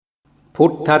พุ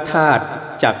ทธธาตุ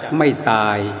จักไม่ตา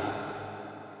ย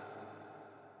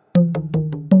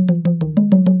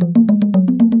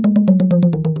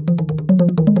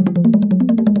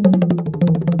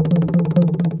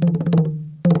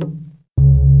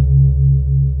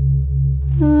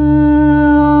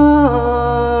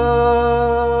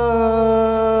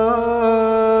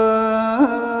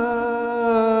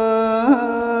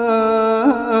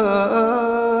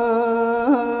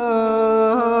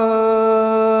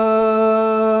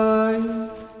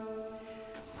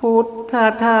พุทธ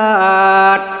ธา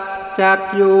ตุจัก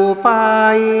อยู่ไป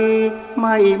ไ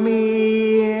ม่มี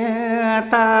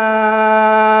ตา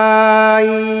ย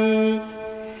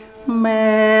แม้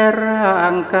ร่า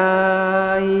งกา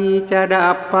ยจะดั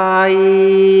บไป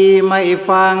ไม่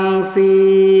ฟังเสี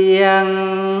ยง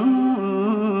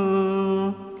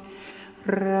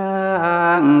ร่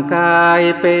างกาย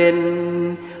เป็น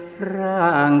ร่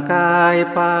างกาย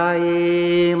ไป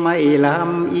ไม่ล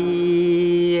ำเอี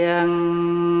ยง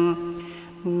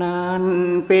นั่น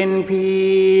เป็นเพี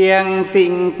ยง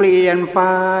สิ่งเปลี่ยนไป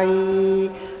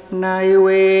ในเว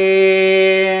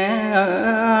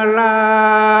ลา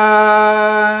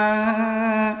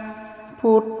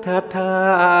พุทธธ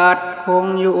าตุคง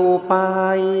อยู่ไป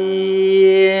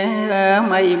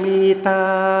ไม่มีต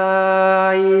า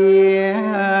ย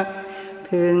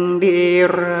ถึงดี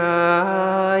ร้า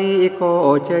ยก็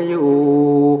จะอยู่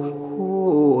คู่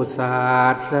ศา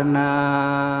สนา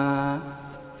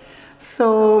ส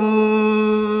ม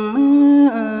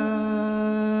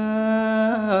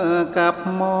กับ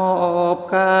มอบ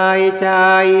กายใจ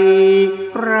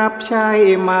รับใช้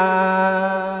มา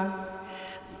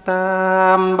ตา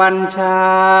มบัญชา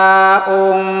อ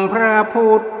งค์พระ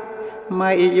พุทธไ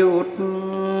ม่หยุด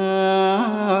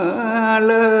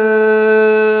เล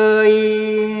ย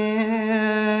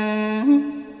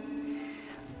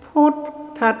พุท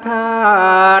ธธา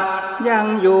ตุยัง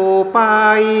อยู่ไป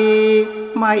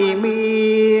ไม่มี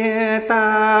ต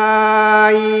า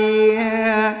ย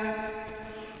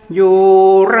อยู่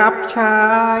รับใช้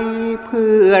เ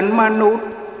พื่อนมนุษย์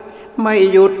ไม่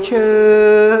หยุดเฉ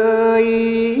ย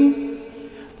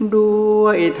ด้ว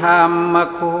ยธรรม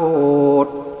โคต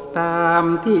ตาม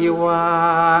ที่ว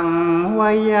างไว้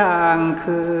อย่างเค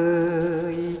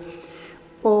ย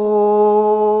โอ้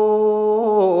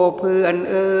เพื่อน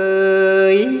เอ๋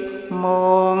ยม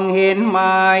องเห็นไหม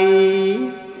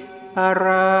อะไร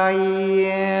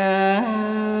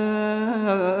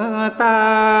ตา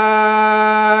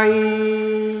ย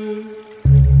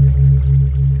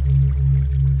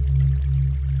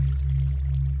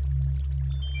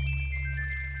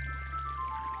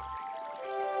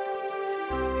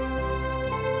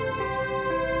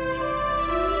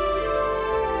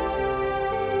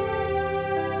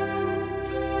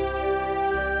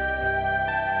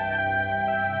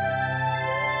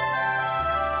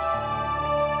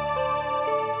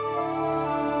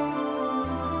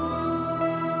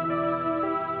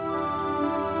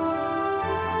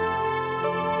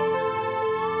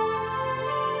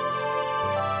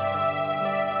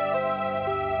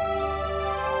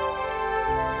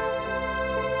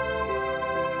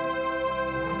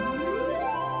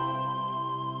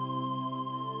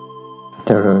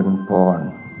เจริญพร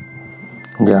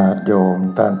ญาติโยม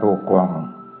ท่านผู้ฟัง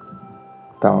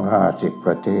ทั้ง50 ป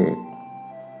ระเทศ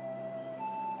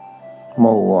เ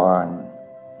มื่อวาน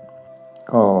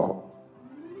ก็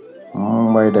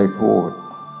ไม่ได้พูด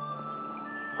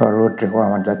เพราะรู้สึกว่า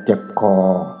มันจะเจ็บคอ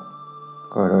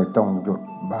ก็เลยต้องหยุด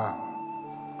บ้าง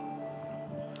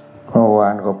เมื่อวา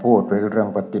นก็พูดไปเรื่อง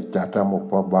ปฏิจจสมุ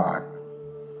ปบาท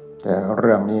แต่เ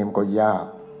รื่องนี้มันก็ยาก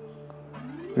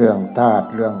เรื่องธาตุ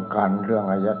เรื่องขันธ์เรื่อง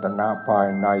อายตนะภาย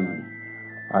ใน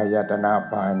อายตนะ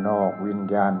ภายนอกวิญ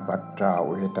ญาณปัจจา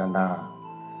เวทนา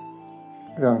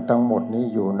เรื่องทั้งหมดนี้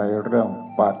อยู่ในเรื่อง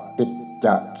ปฏิจจ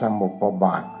สมุปบ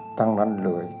าททั้งนั้นเ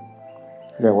ลย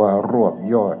เรียกว่ารวบ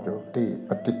ยอดอยู่ที่ป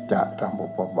ฏิจจสมุ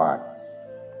ปบาท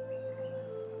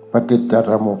ปฏิจจ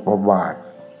สมุปบาท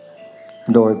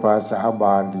โดยภาษาบ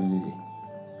าลี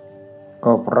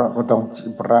ก็พระก็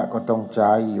ต้องใ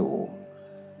ช้อยู่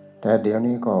แต่เดี๋ยว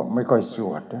นี้ก็ไม่ค่อยส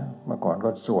วดนะเมื่อก่อน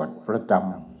ก็สวดประจ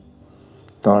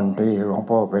ำตอนที่หลวง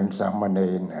พ่อเป็นสามเณ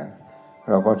รนะ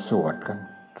เราก็สวดกัน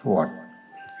สว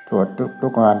ดทุ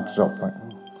กงานศพ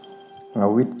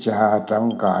วิชชาสัง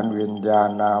ขารวิญญาณ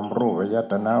นามรูปาย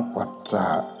ตนะปัจจา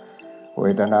เว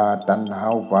ทนาตัณหา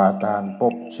อุปาทานภ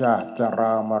พชาติชร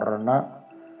ามรณะ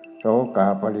โสกา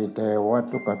ปริเทว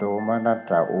ทุกขโทมนัส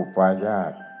สะอุปาญา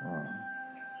ต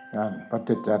นั่นป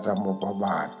ฏิจจสมุปบ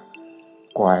าท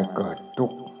กวายเกิดทุ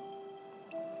กข์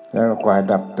แล้วกวาย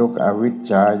ดับทุกข์อวิช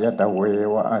ชายตเว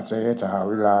วะอาเสถา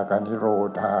วิลากานิโร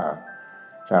ธา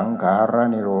โส สังขาร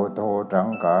นิโรโธสัง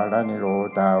ขารนิโร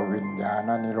ธาวิญญาณ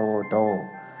นิโรโธ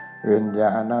วิญญา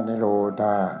ณนิโรธ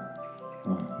า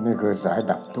นี่คือสาย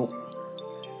ดับทุกข์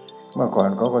เมื่อก่อน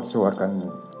เขาก็สวดกัน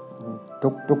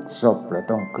ทุกศพเลย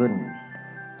ต้องขึ้น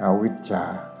อวิชชา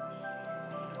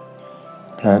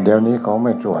แต่เดี๋ยวนี้เขาไ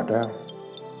ม่สวดแล้ว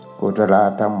กุศล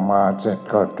ธรรมาเสร็จ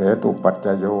ก็เหตุปัจจ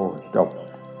โยจบ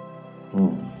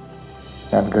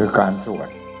นั่นคือการสวด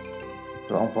ห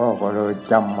ลวงพ่อก็เลย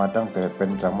จำมาตั้งแต่เป็น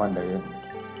สามเณร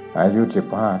อายุ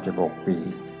15-16 ปี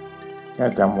แค่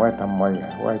จำไว้ทำไม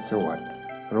ไว้สวด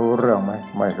รู้เรื่องไหม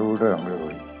ไม่รู้เรื่องเล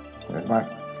ยเห็นไหม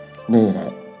นี่แหล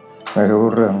ะไม่รู้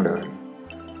เรื่องเลย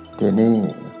ทีนี้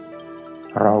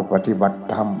เราปฏิบัติ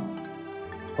ธรรม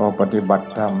พอปฏิบัติ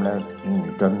ธรรมแล้ว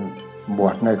จนบว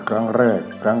ชในครั้งแรก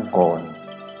ครั้งก่อน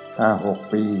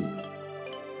5-6 ปี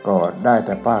ก็ได้แ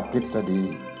ต่ภาคทฤษฎี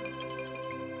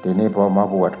ทีนี้พอมา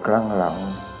บวชครั้งหลัง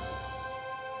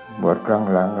อ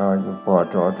ยู่ป.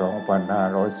ศ.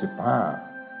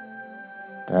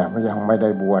 2515แต่ยังไม่ได้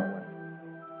บวช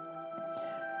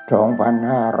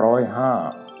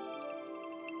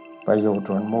2505ไปอยู่ส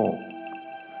วนโมก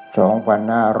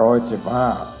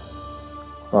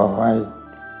2515ก็ให้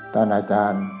ท่านอาจา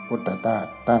รย์พุทธทาส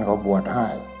ท่านก็บวชให้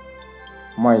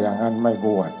ไม่อย่างนั้นไม่บ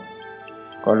วช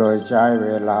ก็เลยใช้เว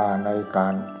ลาในกา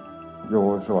รอยู่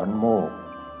สวนโมก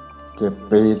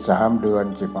10 ปี 3 เดือน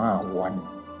 15 วัน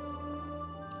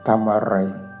ทำอะไร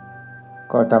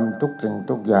ก็ทำทุกสิ่ง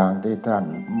ทุกอย่างที่ท่าน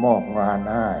มอบงาน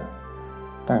ให้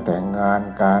ตั้งแต่งาน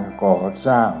การก่อส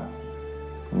ร้าง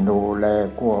ดูแล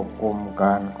ควบคุมก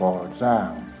ารก่อสร้าง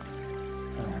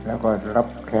แล้วก็รับ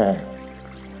แขก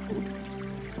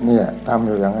เนี่ยทำอ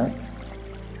ยู่อย่างนั้น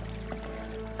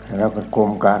แล้วก็คุม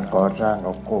การก่อสร้าง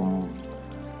กับคุม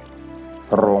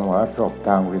โรงหัวศพท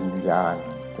างวิญญาณ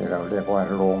ที่เราเรียกว่า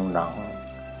โรงหนัง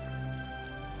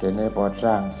ทีนี้พอส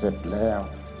ร้างเสร็จแล้ว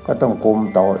ก็ต้องคุม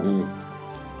ต่ออีก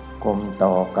คุม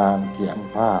ต่อการเขียน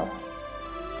ภาพ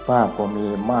ก็มี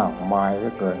มากมายเหลื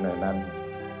อเกินในนั้น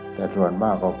แต่ส่วนม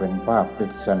ากก็เป็นภาพปริ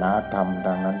ศนาธรรม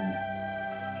ดังนั้น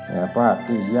ภาพ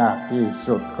ที่ยากที่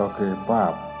สุดก็คือภา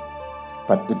พป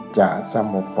ฏิจจส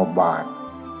มุปบาท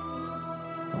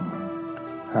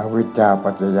อวิชชา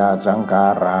ปัจจยสังขา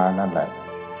รานั่นแหละ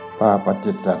ภาพป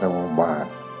ฏิจจสมุปบาท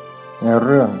ในเ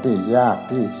รื่องที่ยาก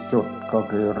ที่สุดก็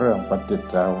คือเรื่องปฏิจ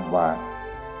จสมุปบาท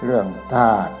เรื่องธ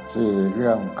าตุสี่เ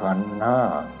รื่องขันธ์ห้า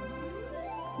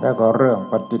แล้วก็เรื่อง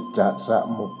ปฏิจจส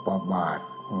มุปบาท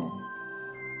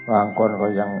บางคนก็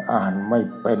ยังอ่านไม่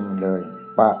เป็นเลย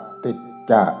ปฏิจ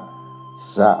จ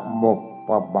สมุป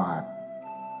บาท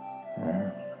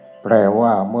แปลว่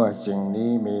าเมื่อสิ่ง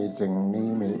นี้มีสิ่งนี้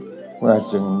มีเมื่อ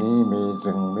สิ่งนี้มี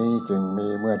สิ่งนี้จึงมี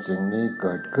เมื่อสิ่งนี้เ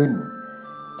กิดขึ้น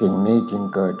สิ่งนี้จึง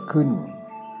เกิดขึ้น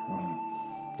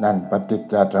นั่นปฏิจ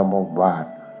จสมุปบาท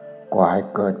กว่าให้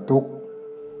เกิดทุกข์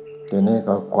ทีนี้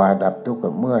ก็กว่าดับทุกข์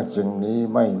เมื่อสิ่งนี้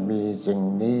ไม่มีสิ่ง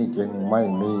นี้จึงไม่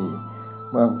มี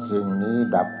เมื่อสิ่งนี้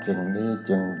ดับสิ่งนี้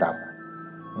จึงดับ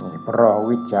เพราะ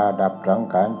วิชชาดับสัง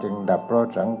ขารจึงดับเพราะ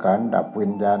สังขารดับวิ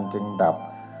ญญาณจึงดับ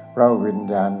เพราะวิญ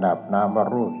ญาณดับนาม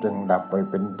รูปจึงดับไป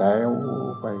เป็นแถว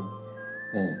ไป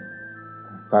นี่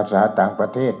ภาษาต่างประ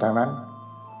เทศทั้งนั้น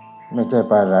ไม่ใช่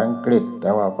ภาษาอังกฤษแต่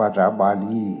ว่าภาษาบา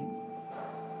ลี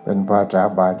เป็นภาษา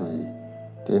บาลี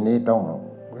ทีนี้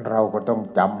เราก็ต้อง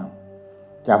จ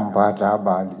ำภาษาบ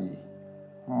าลี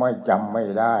ไม่จำไม่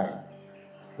ได้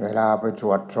เวลาไปส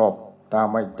วดศพถ้า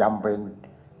ไม่จำเป็น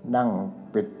นั่ง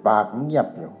ปิดปากเงียบ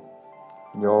อยู่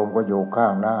โยมก็อยู่ข้า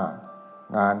งหน้า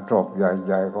งานศพใ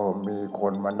หญ่ๆก็มีค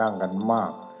นมานั่งกันมา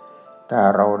กถ้า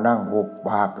เรานั่งหุบป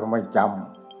ากก็ไม่จ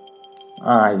ำ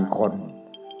อายคน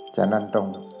ฉะนั้นต้อง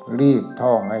รีบ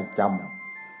ท่องให้จ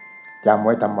ำไ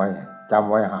ว้ทำไมจำ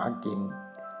ไว้หากิน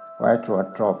ไว้สวด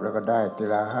ศพแล้วก็ได้ที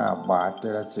ละ5 บาทที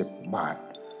ละ10 บาท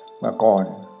เมื่อก่อน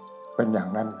เป็นอย่าง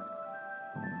นั้น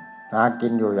หากิ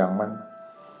นอยู่อย่างมัน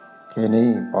ทีนี้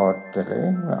พอจะเล่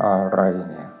นอะไร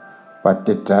เนี่ยป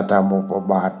ฏิจจสมุป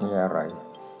บาทนี่อะไร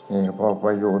นี่พอไป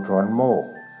อยู่สวนโมก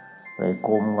ไป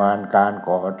คุมงานการ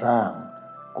ก่อสร้าง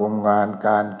คุมงานก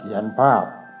ารเขียนภาพ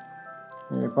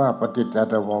นี่ภาพปฏิจจ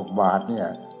สมุปบาทเนี่ย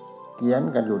เขียน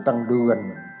กันอยู่ตั้งเดือน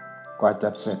กว่าจะ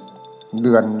เสร็จเ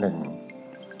ดือนหนึ่ง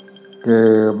คือ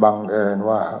บังเอิญ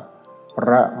ว่าพร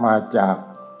ะมาจาก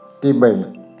ทิเบต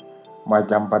มา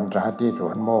จำพรรษาที่ส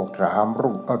วนโมก2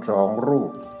 รูป2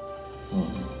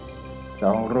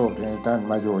 รูปที่ท่าน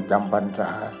มาอยู่จำพรรษ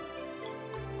า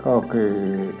ก็คือ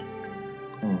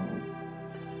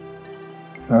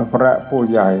พระผู้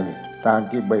ใหญ่ทาง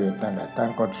ทิเบตนั่นแหละท่าน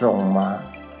ก็ส่งมา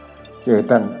ชื่อ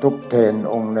ท่านทุกเทน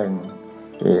องค์หนึ่ง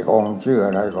อีกองค์ชื่ออ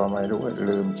ะไรก็ไม่รู้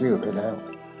ลืมชื่อไปแล้ว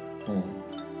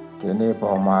ทีนี้พอ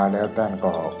มาแล้วท่าน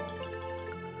ก็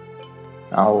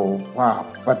เอาภาพ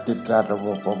ปฏิจจส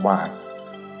มุปบาท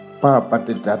ภาพป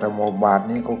ฏิจจสมุปบาท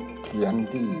นี้ก็เขียน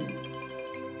ที่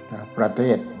ประเท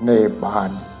ศเนปา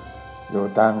ลอยู่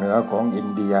ทางเหนือของอิน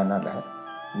เดียนั่นแหละ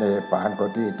เนปาลก็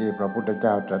ที่พระพุทธเจ้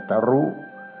าตรัสรู้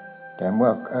แต่เมื่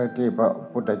อที่พระ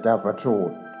พุทธเจ้าประสู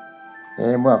ติ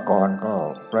เมื่อก่อนก็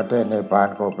ประเทศเนปาล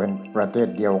ก็เป็นประเทศ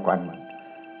เดียวกัน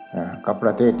กับป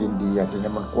ระเทศอินเดียที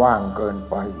นี้มันกว้างเกิน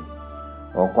ไป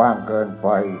พอกว้างเกินไป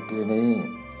ทีนี้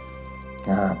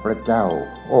พระเจ้า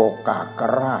โอกาก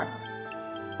ราช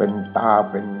เป็นตา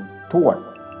เป็นทวด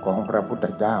ของพระพุทธ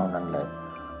เจ้านั่นแหละ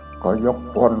ก็ยก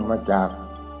พลมาจาก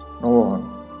โน่น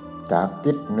จาก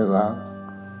ทิศเหนือ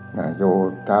อยู่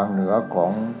ทางเหนือขอ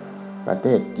งประเท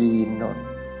ศจีนโน่น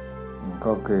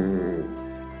ก็คือ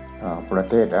ประ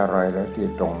เทศอะไรแล้วที่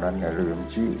ตรงนั้นเนี่ยลืม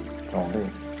ชื่อตรงนี้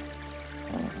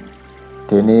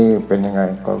ทีนี้เป็นยังไง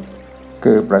ก็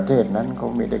คือประเทศนั้นเขา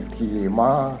ไม่ได้ขี่ม้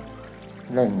า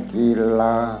เล่นกีฬ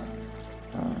า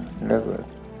แล้ว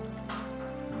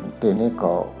ทีนี้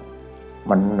ก็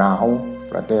มันหนาว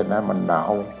ประเทศนั้นมันหนา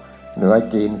วเหนือ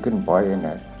จีนขึ้นไปเ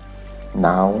นี่ยหน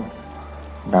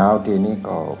าวทีนี้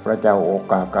ก็พระเจ้าโอ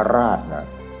กากราชนะ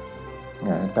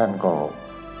ท่านก็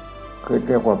คือเ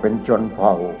รียกว่าเป็นชนเผ่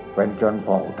า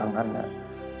ทั้งนั้นนะ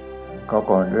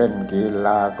ก็เล่นกีฬ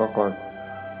าก็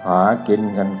หากิน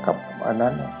กันกับอัน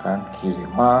นั้นการขี่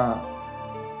ม้า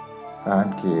กา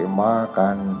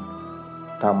ร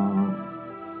ท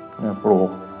ำปลูก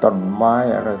ต้นไม้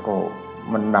อะไรก็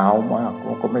มันหนาวมาก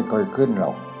ก็ไม่เคยขึ้นหร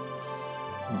อก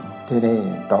ที่นี่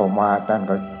ต่อมาท่าน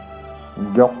ก็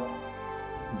ยก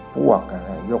พว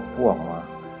กมา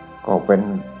ก็เป็น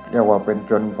เรียกว่าเป็น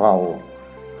ชนเผ่า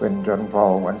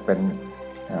มันเป็น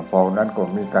เผ่านั้นก็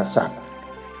มีกษัตริย์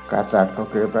ก็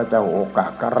คือพระเจ้าโอกา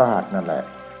กราชนั่นแหละ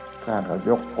ท่านก็ย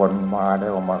กพลมาได้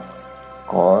ออกมา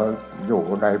ขออยู่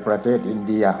ในประเทศอินเ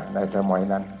ดียในสมัย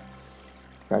นั้น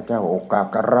พระเจ้าโอกา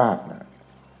กราช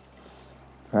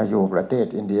อยู่ประเทศ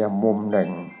อินเดียมุมหนึ่ง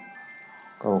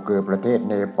ก็คือประเทศ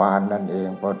เนปาลนั่นเอง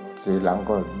พอทีหลัง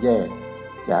ก็แยก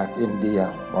จากอินเดีย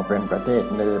มาเป็นประเทศ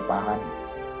เนปาล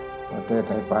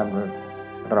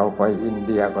เราไปอินเ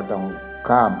ดียก็ต้อง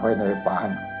ข้ามไปเนปาล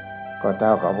ก็เท่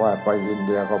ากับว่าไปอินเ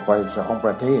ดียก็ไป2ป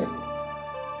ระเทศ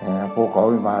ภูเขา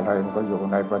หิมาลัยมันก็อยู่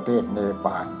ในประเทศเนป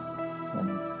าล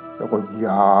แล้วก็ย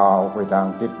าวไปทาง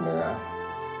ทิศเหนือ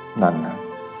นั่นนะ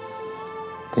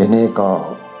ทีนี้ก็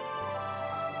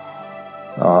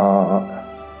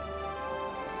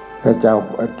พระเจ้า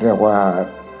เรียกว่า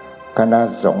คณะ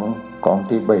สงฆ์ของ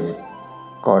ทิเบต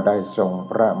ก็ได้ส่ง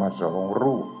พระมา2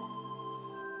 รูป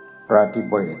พระทิ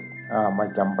เบตมา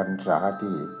จำพรรษา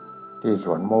ที่ส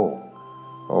วนโมกข์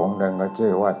องค์หนึ่งก็ชื่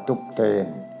อว่าทุกเทน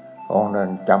องค์หนึ่ง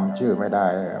จำชื่อไม่ได้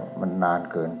มันนาน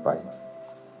เกินไป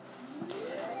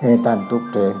ท่านทุก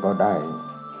เทนก็ได้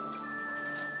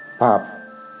ภาพ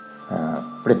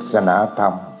ปริศนาธร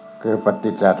รมคือป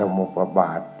ฏิจจสมุปบ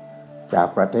าทจาก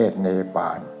ประเทศเนป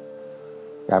าล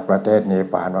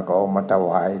มันก็เอามาถว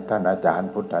ายท่านอาจารย์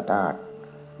พุทธทาส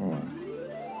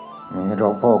นี่หลว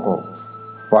งพ่อก็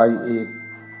ไปอีก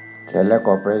เสร็จแล้ว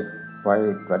ก็ไป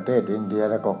ประเทศอินเดีย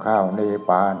แล้วก็ข้าวเน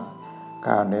ปาล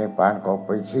ก็ไ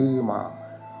ปซื้อมา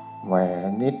แหว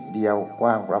นนิดเดียวก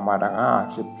ว้างประมาณ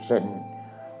50 เซน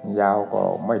ยาวก็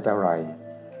ไม่เท่าไหร่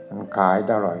มันขายเ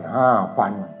ท่าไหร่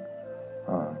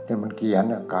 5,000ที่มันเขียน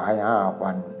ขาย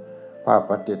 5,000ภาพป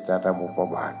ฏิจจสมุป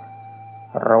บาท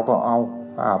เราก็เอา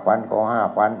 5,000 ก็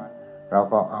 5,000เรา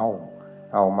ก็เ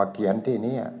อามาเขียนที่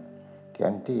นี่เขีย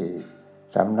นที่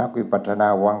สำนักวิปัสสนา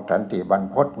วังสันติบรร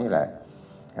พตนี่แหละ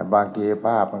บางทีภ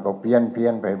าพมันก็เพี้ย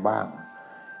นไปบ้าง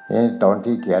ตอน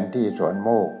ที่เขียนที่สวนโม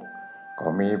กข์ก็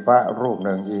มีพระรูปห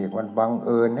นึ่งอีกมันบังเ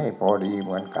อิญให้พอดีเ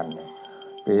หมือนกัน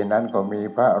ปีนั้นก็มี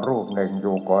พระรูปหนึ่งอ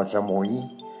ยู่เกาะสมุย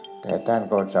แต่ท่าน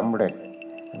ก็สำเร็จ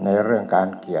ในเรื่องการ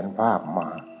เขียนภาพมา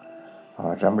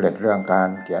สำเร็จเรื่องการ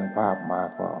เขียนภาพมา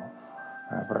ก็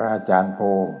พระอาจารย์โพ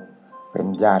เป็น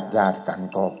ญาติกัน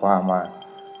ก็พามา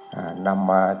นำ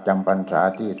มาจำพรรษา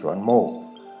ที่สวนโมกข์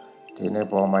ทีนี้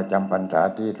พอมาจำพรรษา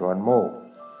ที่สวนโมกข์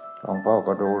หลวงพ่อ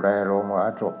ก็ดูแลโรงมหา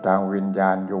สพทางวิญญ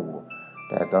าณอยู่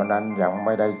แต่ตอนนั้นยังไ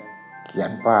ม่ได้เขีย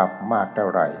นภาพมากเท่า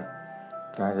ไหร่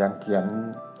ยังเขียน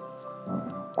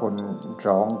คุณ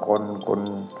2 คน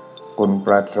คุณป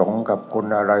ระสงค์กับคุณ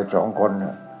อะไร2 คน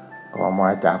ก็มา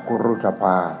จากกุรุสภ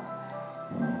า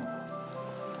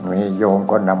มีโยม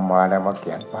ก็นำมาแล้วมาเ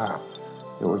ขียนภาพ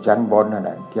อยู่ชั้นบนนั่นแห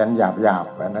ละเขียนหยาบ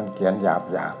อันนั้นเขียนหยาบ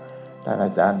ท่านอ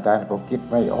าจารย์ก็คิด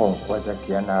ไม่ออกว่าจะเ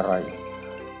ขียนอะไร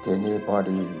ทีนี้พ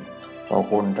อ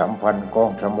คุณสัมพันธ์ก้อ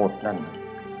งสมุทรนั่น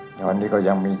ตอนนี้ก็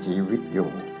ยังมีชีวิตอยู่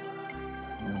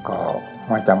ก็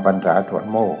มาจำพรรษาสวน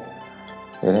โมกข์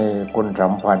ทีนี้คุณสั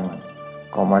มพันธ์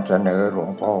ก็มาเสนอหลวง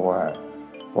พ่อว่า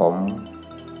ผม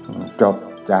จบ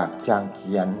จากช่างเ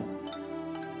ขียน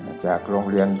จากโรง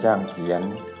เรียนช่างเขียน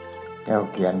แล้ว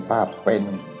เขียนภาพเป็น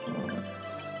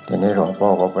ทีนี้หลวงพ่อ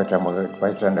ก็ไป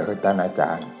เสนอท่านอาจ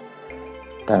าร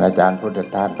ย์พุทธ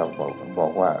ทาสบอ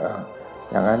กว่า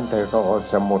อย่างนั้นเธอก็เอา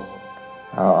สมุด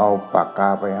เอาปากกา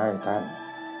ไปให้ท่าน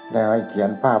แล้วให้เขียน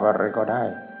ภาพอะไรก็ได้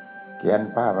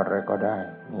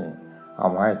นี่เอา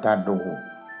มาให้ท่านดู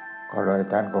ก็เลย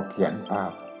ท่านก็เขียนภา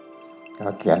พแล้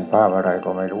วเขียนภาพอะไรก็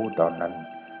ไม่รู้ตอนนั้น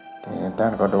ท่า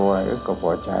นก็ดูว่าก็พ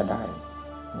อใช้ได้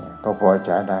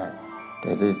แ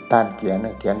ต่ที่ท่านเขียน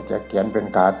จะเขียนเป็น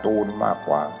การ์ตูนมากก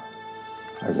ว่า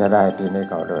จะได้ทีนี้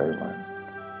ก็เลยมา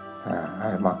ใ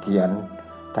ห้มาเขียน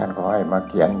ท่านก็ให้มา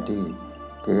เขียนที่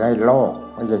คือให้ลอก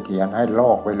ไม่ใช่เขียนให้ล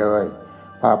อกไปเลย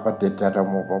ภาพปฏิจจส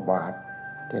มุปบาท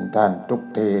ที่ท่านทุก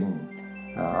เทน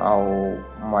เอา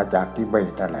มาจากทิเบ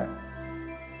ตนั่นแหละ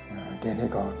ทีนี้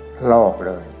ก็ลอกเ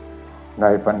ลยใน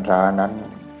พรรษานั้น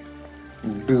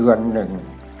เดือนหนึ่ง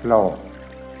ล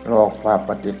อกภาพป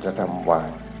ฏิจจสมุปบาท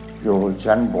อยู่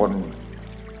ชั้นบน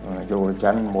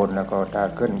แล้วก็ถ้า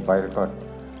ขึ้นไป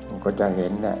ก็จะเห็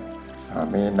นเนี่ย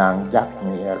มีนางยักษ์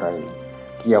มีอะไร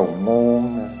เกี่ยวงู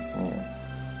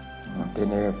ที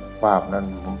นี้ภาพนั้น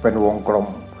เป็นวงกลม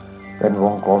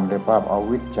ในภาพอ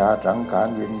วิชชาสังขาร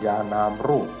วิญญาณนาม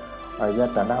รูปอาย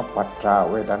ตนะปัจจา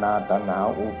เวทนาตัณหา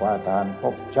อุปาทานภ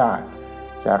พชาติ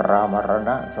ชรามรณ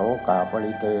ะโสกาป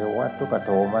ริเทวทุกขโท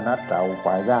มนัสสาอุป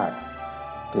าญาต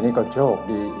ทีนี้ก็โชค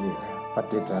ดีอีกป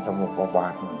ฏิจจสมุปบา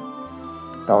ท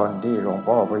ตอนที่หลวง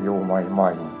พ่อไปอยู่ให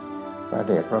ม่ๆพระเ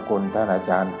ดชพระคุณท่านอา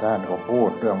จารย์ท่านก็พูด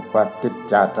เรื่องปฏิจ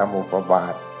จสมุปบา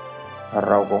ทเ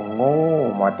ราก็โง่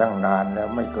มาตั้งนานแล้ว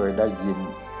ไม่เคยได้ยิน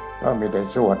ก็มีแต่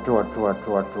สวด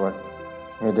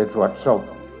มีแต่สวดศพ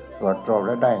แ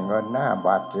ล้วได้เงิน5 บ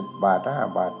าท 10 บาท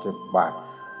5 บาท 10 บาท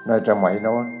ในสมัยโ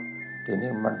น้นที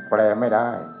นี้มันแปลไม่ได้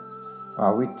อ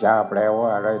วิชชาแปลว่า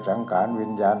อะไรสังขารวิ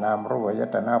ญญาณนามรูปอาย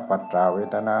ตนะปัจจาเว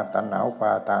ทนาตัณหาอุป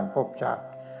าทานภพชาติ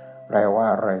แปลว่า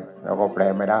อะไรเราก็แปล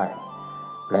ไม่ได้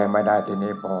ที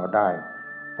นี้พอได้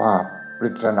ภาพปริ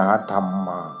ศนาธรรม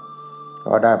มา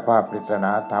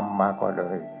ก็เล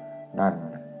ยนั่น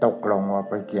ตกลงว่า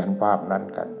ไปเขียนภาพนั้น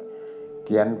กันเ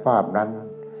ขียนภาพนั้น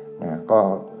เนี่ยก็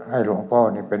ให้หลวงพ่อ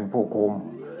นี่เป็นผู้คุม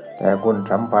แต่คุณ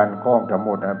สัมพันธ์ก้องส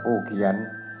มุทรผู้เขียน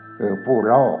คือผู้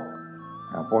ลอก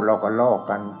พวกเราก็ลอก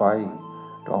กันไป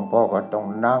หลวงพ่อก็ต้อง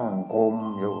นั่งคุม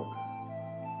อยู่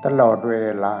ตลอดเว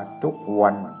ลาทุกวั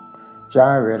นใช้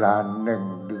เวลา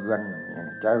1 เดือน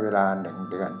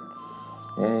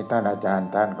ท่านอาจารย์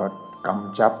ท่านก็ก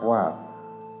ำชับว่า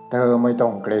เธอไม่ต้อ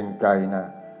งเกรงใจนะ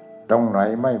ตรงไหน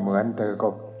ไม่เหมือนเธอก็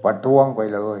ประท้วงไป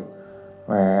เลยแ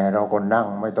หมเราก็นั่ง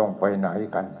ไม่ต้องไปไหน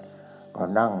กันก็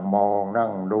นั่งมองนั่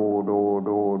งดู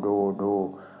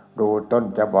ต้น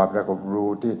ฉบับแล้วก็ดู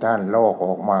ที่ท่านลอกอ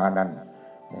อกมานั่น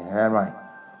เห็นไหม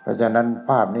เพราะฉะนั้นภ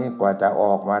าพนี้กว่าจะอ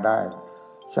อกมาได้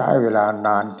ใช้เวลาน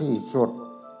านที่สุด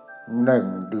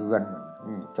1 เดือน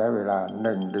ใช้เวลา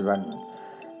1 เดือน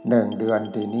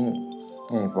ทีนี้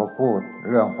นี่พอพูด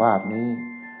เรื่องภาพนี้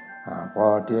พอ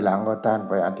ทีหลังก็ท่าน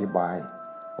ไปอธิบาย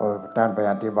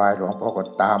หลวงพ่อก็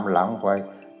ตามหลังไป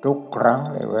ทุกครั้ง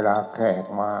เลยเวลาแขก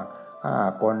มา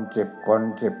5 คน 10 คน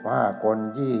15 คน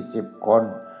20 คน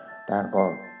ท่านก็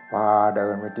พาเดิ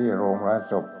นไปที่โรงละ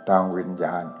ศพทางวิญญ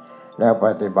าณแล้วป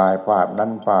ฏิบัติภาพนั้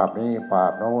นภาพนี้ภา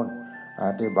พโน้นอ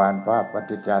ธิบายภาพป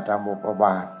ฏิจจสมุปบ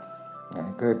าท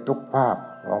คือทุกภาพ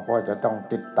หลวงพ่อจะต้อง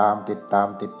ติดตาม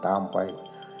ไป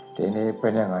ทีนี้เป็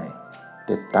นยังไง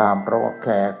ติดตามเพราะว่าแข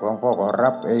กหลวงพ่อก็รั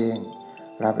บเส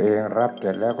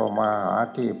ร็จแล้วก็มาหา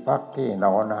ที่พักที่น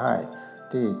อนให้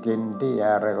ที่กินที่อ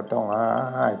ะไรก็ต้องหา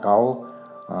ให้เขา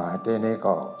ทีนี้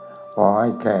ก็พอให้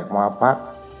แขกมาพัก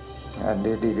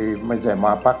ดีไม่ใช่ม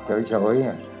าพักเฉย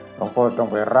ๆหลวงพ่อต้อง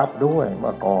ไปรับด้วยเ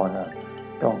มื่อก่อน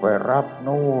ต้องไปรับ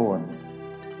นู่น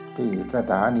ที่ส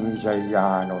ถานีชัยยา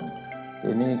นนท์ที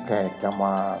นี้แขกจะม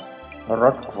าร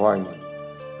ถไฟ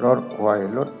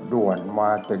รถด่วนม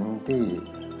าถึงที่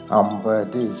อำเภอ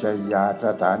ที่ชัยยาส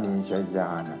ถานีชัยยา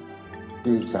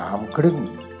ที่ 3:30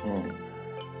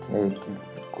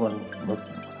คน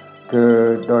คือ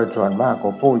โดยส่วนมากข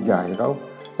องผู้ใหญ่เขา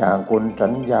อย่างคุณสั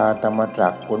ญญาธรรมจั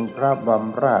กรคุณพระบ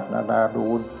ำราชนาดาดู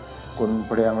ลคุณเ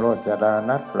ปรียงโรจนา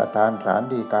นัทประธานศาล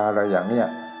ฎีกาอะไรอย่างเนี้ย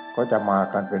ก็จะมา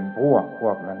กันเป็นพว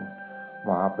กนั้น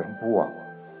มาเป็นพวก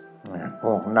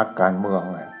นักการเมือง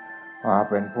มา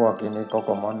เป็นพวกทีนี้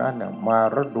ก็มานั้นมา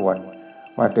รถด่วน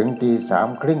มาถึงตี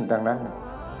 3:30ทั้งนั้น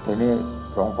ทีนี้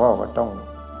หลวงพ่อก็ต้อง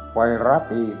ไปรับ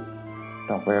อีก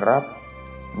ต้องไปรับ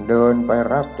เดินไป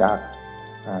รับจาก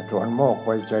สวนโมกไป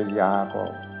ชัยยาก็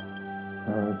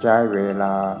ใช้เวล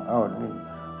า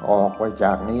ออกไปจ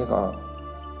ากนี้ก็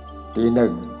ตี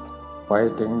 1อ ไป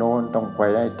ถึงโน้นต้องไป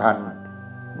ให้ทัน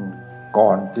ก่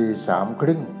อน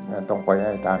3:30ต้องไปใ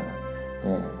ห้ทัน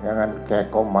นี่อย่างนั้นแก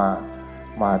ก็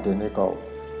มาทีนี้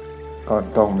ก็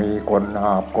ต้องมีคนห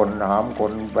าบคนหามค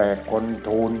นแบกคน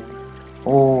ทูลโ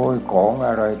อ้ยของอ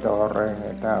ะไรต่ออะไรเ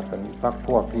นี่ยถ้าเป็นพรรคพ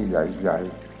วกที่ใหญ่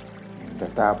ๆแต่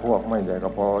ถ้าพวกไม่ใหญ่ก็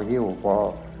พอหิ้วพอ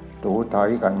ถูถอย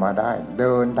กันมาได้เ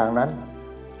ดินทางนั้น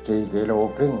4.5 กิโล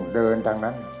เดินทาง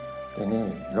นั้นทีนี้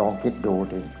ลองคิดดู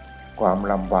ดิความ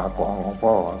ลำบากของหลวง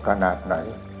พ่อขนาดไหน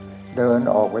เดิน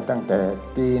ออกไปตั้งแต่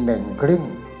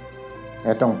 1:30 แ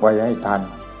ล้วต้องไปให้ทัน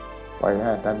ไปใ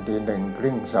ห้ทัน 1:30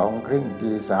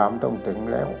 2:30 3:00ต้องถึง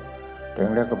แล้ว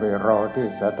ก็ไปรอที่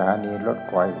สถานีรถ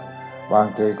ไฟบาง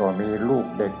ทีก็มีลูก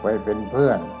เด็กไปเป็นเพื่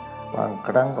อนบางค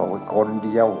รั้งก็คนเ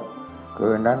ดียวคื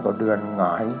นนั้นก็เดือนหง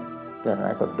ายแต่ไหน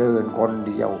ก็เดินคน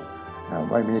เดียว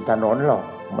ไม่มีถนนหรอก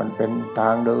มันเป็นท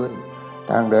างเดิ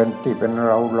นที่เป็น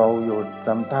เราอยู่ท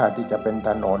ำท่าที่จะเป็นถ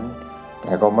นนแ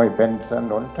ต่ก็ไม่เป็นถ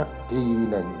นนสักที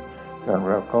หนึ่งจน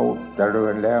เราเขาเจริ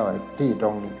ญแล้วที่ตร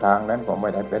งทางนั้นก็ไม่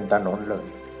ได้เป็นถนนเลย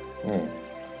นี่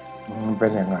มันเป็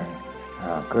นยังไง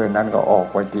คืนนั้นก็ออก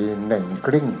ไปที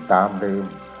 1:30ตามเดิม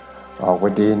ออกไป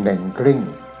ที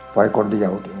 1:30ไปคนเดีย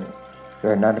วทีนี้คื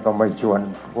นนั้นก็ไม่ชวน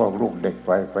พวกลูกเด็ก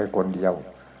ไปคนเดียว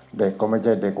เด็กก็ไม่ใ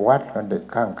ช่เด็กวัดก็เด็ก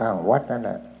ข้างวัดนั่นแห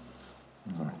ละ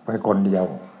ไปคนเดียว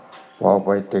พอไป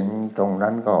ถึงตรง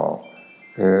นั้นก็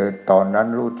คือตอนนั้น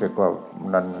รู้สึกว่า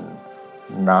นั้น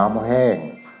น้ำแห้ง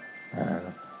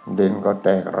ดินก็แต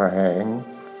กระแหง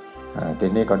ที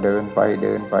นี้ก็เดินไปเ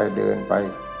ดือน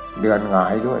หงา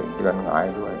ยด้วยเดิ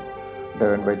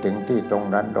นไปถึงที่ตรง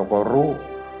นั้นเราก็รู้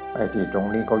ไอ้ที่ตรง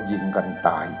นี้เขายิงกันต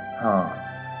าย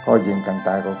ก็ยิงกันต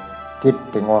ายก็คิด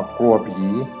ถึงว่ากลัวผี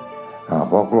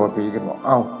พอกลัวผีกันบอกเ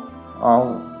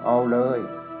อาเลย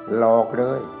หลอกเล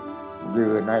ยยื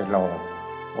นให้หลอก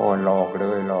หลอกเล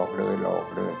ย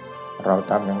เรา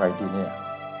ทำยังไงทีเนี่ย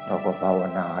เราก็ภาว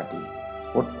นาดี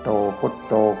พุทโธพุท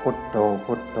โธพุทโธ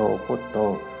พุทโธพุทโธ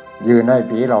ยืนให้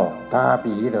ผีหลอกท้า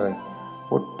ผีเลย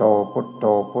พุทโธพุทโธ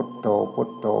พุทโธพุท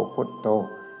โธพุทโธ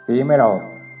ผีไม่หลอก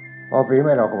พอผีไ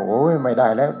ม่หลอกก็บอกโอ้ยไม่ได้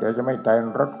แล้วเดี๋ยวจะไม่ทัน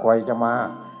รถไฟจะมา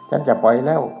ฉันจะไปแ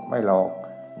ล้วไม่หลอก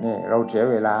นี่เราเสีย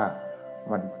เวลา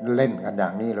มันเล่นกันอย่า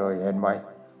งนี้เลยเห็นไหม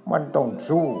มันต้อง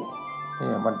สู้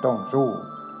นี่มันต้องสู้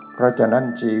เพราะฉะนั้น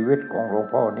ชีวิตของหลวง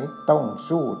พ่อนี้ต้อง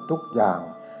สู้ทุกอย่าง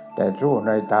แต่สู้ใ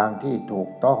นทางที่ถูก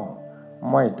ต้อง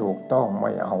ไม่ถูกต้องไ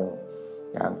ม่เอา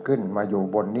อย่างขึ้นมาอยู่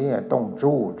บนนี้ต้อง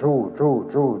สู้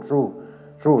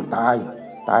ตา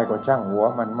ยก็ช่างหัว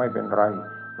มันไม่เป็นไร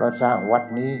เพราะสร้างวัด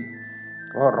นี้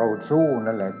เพราะเราสู้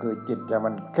นั่นแหละคือจิตใจ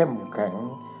มันเข้มแข็ง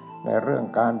ในเรื่อง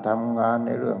การทำงานใ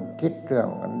นเรื่องคิดเรื่อง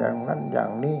อย่างนั้นอย่า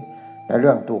งนี้ในเ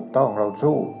รื่องถูกต้องเรา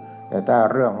สู้แต่ถ้า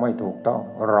เรื่องไม่ถูกต้อง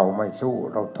เราไม่สู้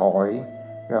เราถอย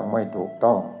เรื่องไม่ถูก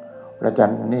ต้องพระจั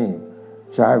นทร์นี่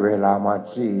ใช้เวลามา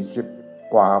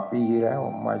40 กว่าปีแล้ว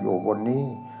มาอยู่บนนี้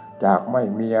จากไม่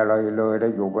มีอะไรเลยได้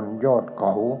อยู่บนยอดเข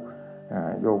า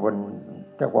อยู่บน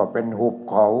เรียกว่าเป็นหุบ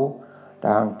เขาท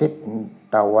างทิศ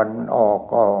ตะวันออก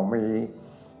ก็มี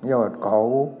ยอดเขา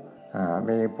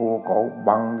มีภูเขา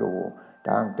บังอยู่ท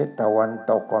างทิศตะวัน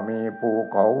ตกก็มีภู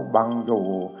เขาบังอยู่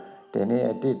ทีนี้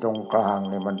ที่ตรงกลาง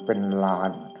เนี่ยมันเป็นลา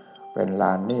น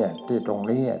เนี่ยที่ตรง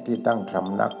นี้ที่ตั้งส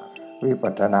ำนักวิปั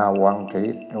สสนาวัง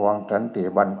สันติ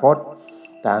บรรพต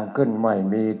ทางขึ้นไม่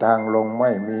มีทางลงไ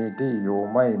ม่มีที่อยู่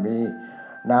ไม่มี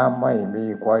น้ำไม่มี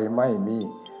ไฟไม่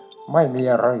มี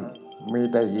อะไรมี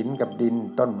แต่หินกับดิน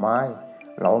ต้นไม้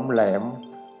หลอมแหลม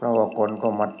เพราะว่าคนก็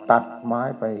มาตัดไม้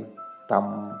ไปท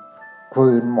ำฟื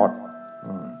นหมด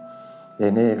ที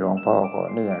นี้หลวงพ่อก็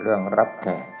เนี่ยเรื่องรับแข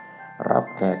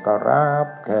กก็รับ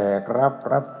แขกรั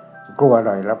บกลัวอะไ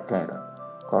รรับแขก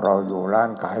ก็เราอยู่ร้าน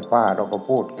ขายผ้าเราก็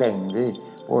พูดเก่งดิ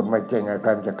พูดไม่เก่งใค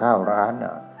รจะเข้าร้าน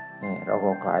นี่เรา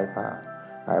ก็ขาย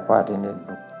ผ้าที่นี่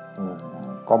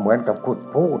ก็เหมือนกับขุด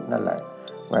พูดนั่นแหละ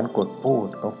เหมือนขุดพูด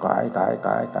เขาขาย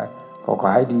เขาข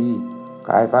ายดี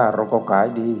ขายผ้าเราก็ขาย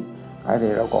ดี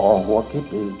เราก็ออกหัวคิด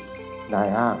อีกนาย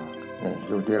ห้างนี่อ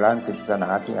ยู่ที่ร้านกฤษณา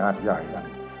ที่หาดใหญ่นั่น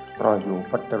เพราะอยู่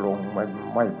พัทลุง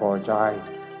ไม่พอใจ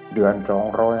เดือน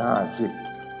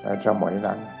250ในสมัย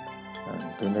นั้น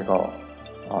ทีนี้ก็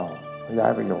ย้า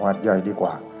ยไปอยู่หาดใหญ่ดีก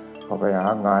ว่าก็ไปหา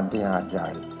งานที่หาดใหญ่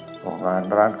ของงาน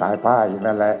ร้านขายผ้าอย่าง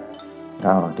นั้นแหละ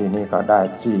ทีนี้ก็ได้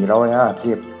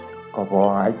450ก็พอ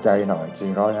หายใจหน่อย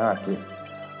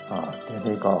450ที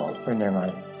นี้ก็เป็นยังไง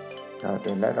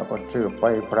ทีแรกเราก็ชื่อไป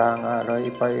พรางอะไร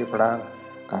ไปพราง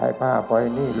ขายผ้าไป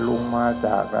นี่ลุงมาจ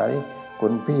ากไหนคุ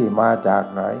ณพี่มาจาก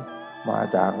ไหนมา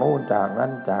จากโน่นจากนั้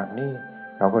นจากนี่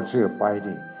เราก็ชื่อไป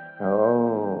ดิ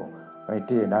ไอ้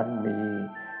ที่นั้นมี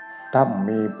ถ้ำ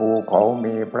มีภูเขา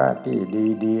มีพระที่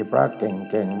ดีๆพระเ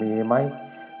ก่งๆมีไหม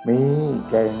มี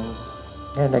เก่ง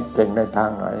ในเก่งในทา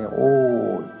งไหนโอ้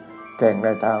เก่งใน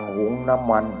ทางหุงน้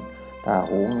ำมันถ้า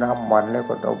หุงน้ำมันแล้ว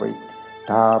ก็เอาไป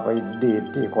ทาไปดีด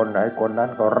ที่คนไหนคนนั้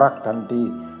นก็รักทันที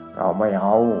เราไม่เอ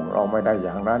าเราไม่ได้อ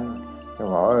ย่างนั้นจะ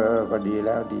บอกก็ดีแ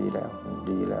ล้วดีแล้ว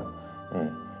ดีแล้ว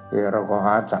นี่เราก็ห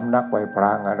าสำนักไปพร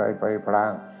างอะไรไปพรา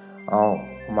งเอา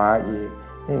มาอีก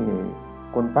นี่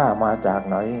คุณป้ามาจาก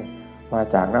ไหนมา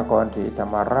จากนครศรีธร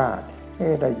รมราช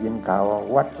ได้ยินข่าวว่า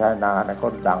วัดชายนาเนี่ยก็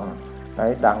ดังไหน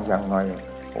ดังอย่างไร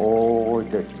โอ้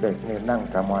เด็กๆนี่นั่ง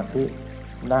สมาธิ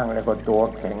นั่งแล้วก็ตัว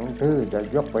แข็งทื่อจะ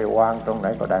ยกไปวางตรงไหน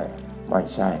ก็ได้ไม่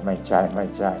ใช่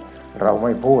เราไ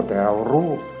ม่พูดแต่เรารู้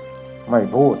ไม่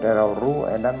พูดแต่เรารู้ไ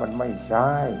อ้นั้นมันไม่ใ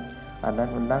ช่อันนั้น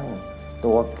มันนั่ง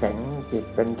ตัวแข็งจิต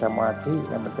เป็นสมาธิ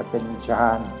แล้วมันจะเป็นฌา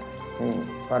นนี่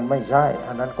มันไม่ใช่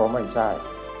อันนั้นก็ไม่ใช่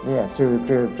เนี่ยชื่อ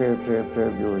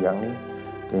อยู่อย่างนี้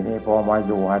ทีนี้พอมาอ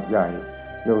ยู่หาดใหญ่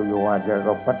อยู่หาดใหญ่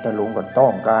ก็พัทลุงก็ต้อ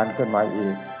งการขึ้นมาอี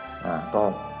กก็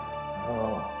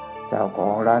เจ้าขอ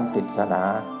งร้านกิษณา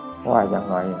ว่าอย่าง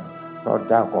ไรเพราะ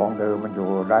เจ้าของเดิมมันอยู่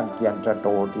ร้านเกียนสโต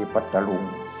ที่พัทลุง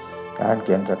ร้านเ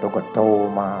กียนสโตก็โทร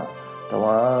มาแต่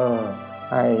ว่า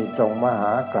ให้ส่งมาห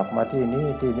ากลับมาที่นี่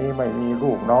ไม่มี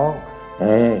ลูกน้อง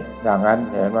อย่างนั้น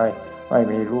เห็นไหมไม่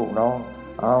มีลูกน้อง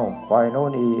ปล่อยโน่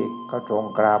นอีกก็ส่ง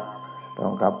กลั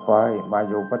บไปมา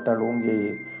อยู่พัทลุงอี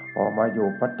กพอมาอยู่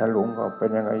พัทลุงก็เป็น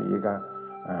ยังไงอีก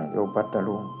อยู่พัท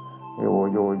ลุงอ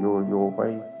ยู่ไป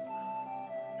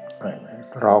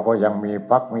เราก็ยังมี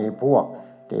พรรคมีพวก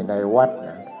ที่ในวัด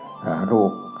ลู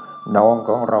กน้องข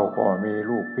องเราก็มี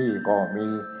ลูกพี่ก็มี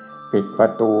ปิดปร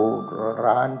ะตู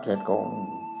ร้านเสร็จก็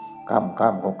ค่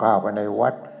ำก็เข้าไปในวั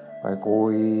ดไปคุ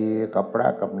ยกับพระ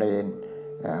กับเนร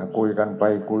คุยกันไป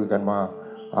คุยกันมา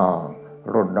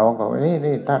รุ่นน้องก็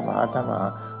นี่ท่านมหา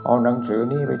เอาหนังสือ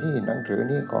นี้ไปที่หนังสือ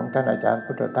นี้ของท่านอาจารย์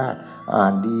พุทธทาสอ่า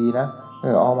นดีนะ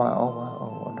เอามา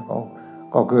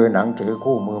ก็คือหนังสือ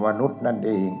คู่มือมนุษย์นั่นเ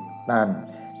องนั่น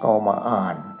ก็มาอ่า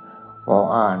นพอ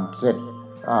อ่านเสร็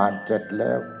จแ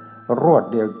ล้วรวด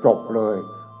เดียวจบเลย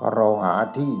เราหา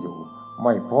ที่อยู่ไ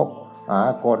ม่พบหา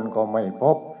คนก็ไม่พ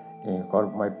บก็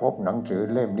ไม่พบหนังสือ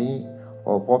เล่มนี้พ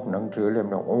อพบหนังสือเล่ม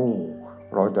นี้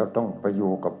เราจะต้องไปอ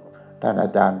ยู่กับท่านอา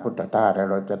จารย์พุทธทาสแล้ว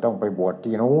เราจะต้องไปบวช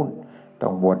ที่นู้นต้อ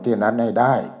งบวชที่นั้นให้ไ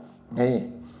ด้นี่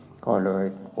ก็เลย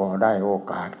พอได้โอ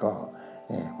กาสก็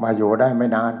มาอยู่ได้ไม่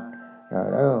นาน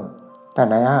ท่าน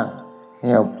นายห้าง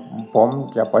ผม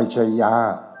จะไปชัยยา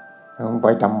ไป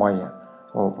ทำไม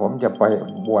ผมจะไป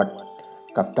บวช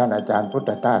กับท่านอาจารย์พุทธ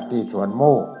ทาสที่สวนโม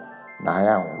กนาย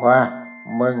ห้างว่า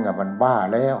มึงมันบ้า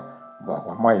แล้วบอก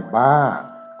ว่าไม่บ้า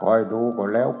คอยดูก็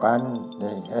แล้วกัน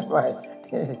นี่เห็นไหม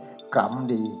กรรม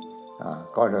ดี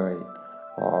ก็เลย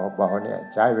พอบอกเนี่ย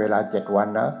ใช้เวลา7 วัน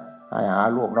นะให้หา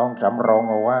ลูกน้องสำรอง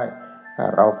เอาไว้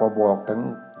เราพอบอกถึง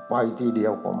ไปทีเดีย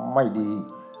วผมไม่ดี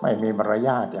ไม่มีมารย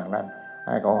าทอย่างนั้นใ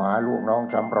ห้เขาหาลูกน้อง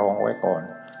สำรองไว้ก่อน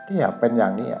ที่เป็นอย่า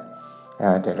งนี้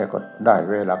แต่แล้วก็ได้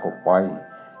เวลาก็ไป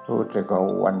รู้สึกว่า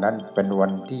วันนั้นเป็นวั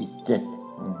นที่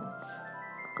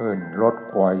7ขึ้นรถ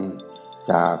ไฟ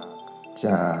จาก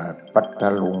พัท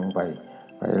ลุงไป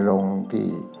ลงที่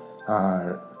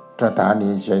สถานี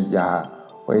ชัยยา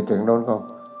ไปถึงโน้นก็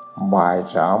บ่าย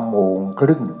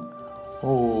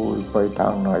3:30ไปทา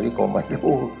งไหนก็ไม่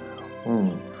รู้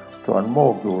สวนโม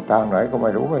กอยู่ทางไหนก็ไ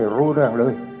ม่รู้เรื่องเล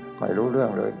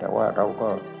ยแต่ว่าเราก็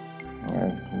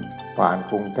ผ่าน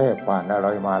กรุงเทพผ่านอะไร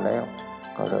มาแล้ว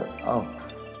ก็เลย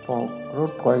พอร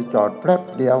ถไฟจอดแป๊บ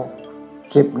เดียว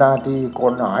10 นาทีค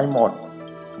นหายหมด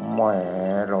แหม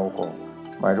เราก็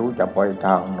ไม่รู้จะไปท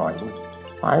างไหน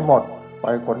หายหมดไป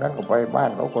คนนั้นก็ไปบ้าน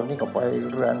เขาคนนี้ก็ไป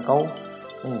เรือนเขา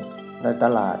ในต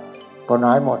ลาดก็ห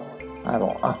ายหมดบ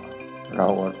อกเรา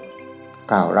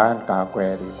ก้าวร้านกาแฟ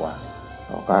ดีกว่าเ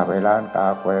ราก้าวไปร้านกา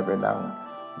แฟไปนั่ง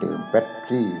ดื่มเป๊ป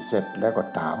ซี่เสร็จแล้วก็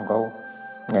ถามเขา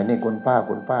ไงนี่คุณป้า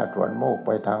สวนโมกไป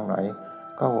ทางไหน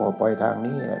ก็บอกไปทาง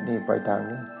นี้นี่ไปทาง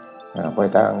นี้ไป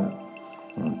ทาง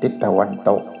ทิศตะวัน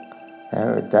ตก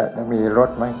จะมีรถ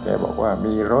ไหมแกบอกว่า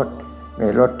มีรถ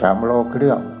3 ล้อเค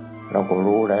รื่องเราก็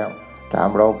รู้แล้ว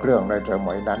3 ล้อเครื่องในส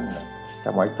มัยนั้นส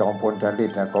มัยจอมพลสฤษ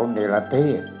ดิ์เขาเนรเท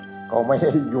ศเขาไม่ใ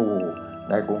ห้อยู่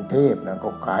ในกรุงเทพเข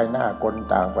าขายหน้าคน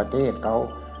ต่างประเทศเขา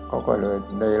ก็เลย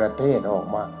เนรเทศออก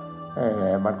มา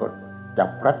มันก็จั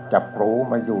บรัดจับรู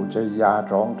มาอยู่ชัยยา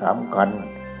2-3 คัน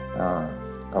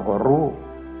เขาก็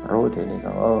รู้ทีนี้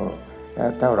ก็แล้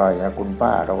วเท่าไหร่คุณป้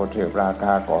าเราก็เทียบราค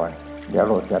าก่อนเดี๋ยวเ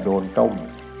ราจะโดนต้ม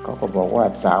เขาก็บอกว่า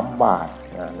3 บาท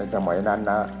ในสมัยนั้น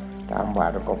นะ3 บาท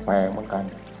ก็แพงเหมือนกัน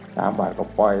3 บาทก็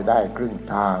ปล่อยได้ครึ่ง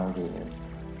ทางทีนี้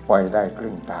ปล่อยได้ค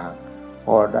รึ่งทางพ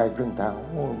อได้ครึ่งทาง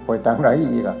ไปทางไหน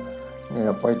อีกเนี่ย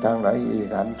ไปทางไหนอีก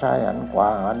หันซ้ายหันขวา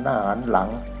หันหน้าหันหลัง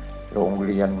โรงเ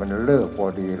รียนมันเลิกพอ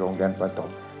ดีโรงเรียนประถม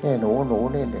หนู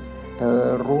นี่เธอ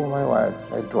รู้ไหมว่า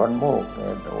ไอ้สวนโมก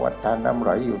วัดทานน้ำไห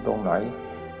ลอยู่ตรงไหน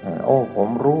โอ้ผม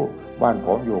รู้บ้านผ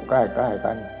มอยู่ใกล้ๆ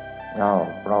กัน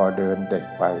พอเดินเด็ก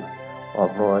ไปพอ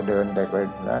เดินเด็กไป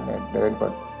นั่นเนี่ยเดินก็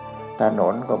ถน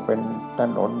นก็เป็นถ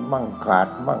นนมั่งขาด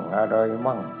มั่งอะไร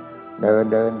มั่งเดิ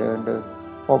น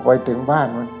พอไปถึงบ้าน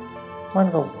มัน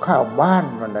ก็เข้าบ้าน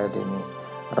มันเลยทีนี้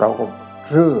เราก็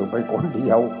ซื้อไปคนเดี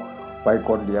ยว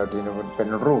ทีนี้มันเป็น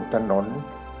รูปถนน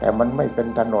แต่มันไม่เป็น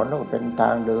ถนนแล้วเป็นทา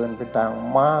งเดินเป็นทาง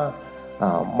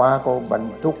ม้าก็บรร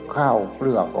ทุกข้าวเป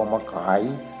ลือกออกมาขาย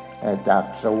จาก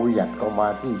สวีเดนก็มา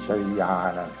ที่ชัยยา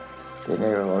นะที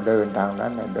นี้เราเดินทางนั้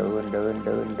นเดิน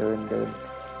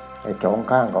ไอ้สอง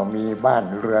ข้างก็มีบ้าน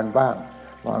เรือนบ้าง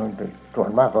บางส่วน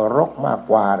มากก็รกมาก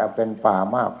กว่าเป็นป่า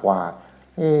มากกว่า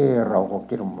เราก็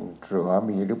คิดว่าเสือ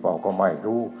มีหรือเปล่าก็ไม่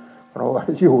รู้เพราะว่า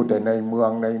อยู่แต่ในเมือ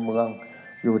ง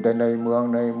อยู่แต่ในเมือง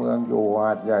อยู่ห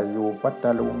าดใหญ่อยู่พัท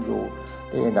ลุงอยู่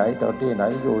ที่ไหนต่อที่ไหน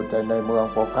อยู่แต่ในเมือง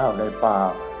พอเข้าในป่า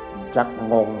จัก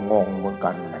งงเหมือน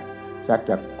กันนะจัก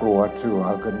จะกลัวเสือ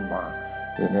ขึ้นมา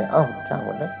ทีนี้ช่าง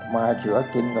วันนั้นมาเสือ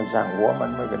กินก็ช่างหัวมั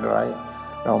นไม่เป็นไร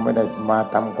เราไม่ได้มา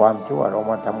ทำความชั่วเรา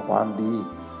มาทำความดี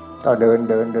ก็เดิน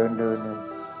เดิ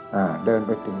นไ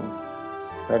ปถึง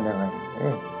เป็นยังไง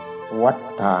วัด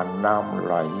ทานน้ำไ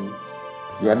หล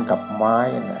เขียนกับไม้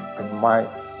เนี่ยเป็นไ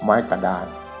ม้กระดาน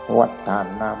วัดทาน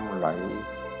น้ำไหล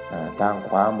ทางข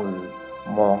วามือ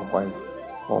มองไป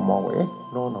พอมอง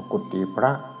โน่นกุฏิพร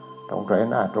ะตรงไหน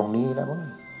หน้าตรงนี้แล้วมั้ง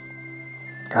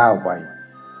เข้าไป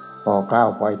พอเข้า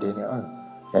ไปทีนี้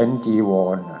เห็นจีว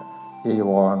ร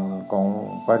ของ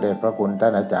พระเดชพระคุณท่า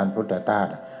นอาจารย์พุทธทาส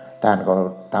ท่านก็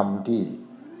ทำ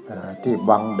ที่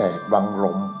บังแดดบังล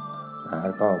ม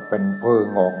ก็เป็นเพิง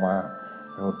ออกมา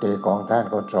โรตีของท่าน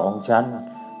ก็2 ชั้น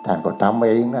ท่านก็ทำเ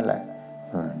องนั่นแหละ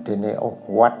ทีนี้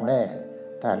วัดแน่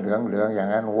ถ้าเหลืองอย่าง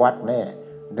นั้นวัดแน่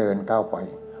เดินเข้าไป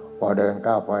พอเดินเ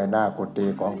ข้าไปหน้ากุฏิ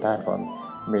ของท่านก็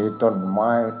มีต้นไ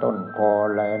ม้ต้นคอ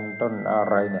แลนต้นอะ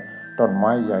ไรเนี่ยต้นไ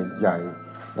ม้ใหญ่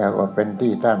ๆแล้วก็เป็น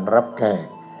ที่ท่านรับแขก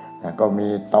ก็มี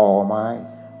ตอไ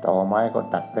ม้ก็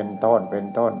ตัดเป็นต้น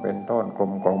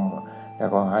กลมๆแล้ว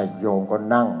ก็ให้โยมก็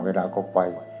นั่งเวลาก็ไป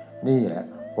นี่แหละ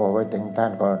พอไปถึงท่า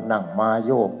นก็นั่งมาโ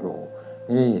ยกอยู่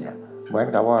นี่แหละเหมือน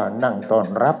กับว่านั่งต้อน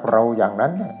รับเราอย่างนั้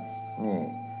นนี่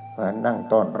นั่ง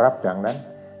ต้อนรับอย่างนั้น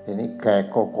ทีนี้แขก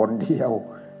ก็คนเดียว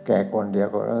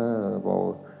ก็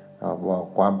บอก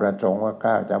ความประสงค์ว่า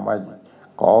ข้าจะมา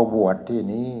ขอบวชที่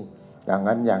นี้อย่าง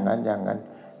นั้น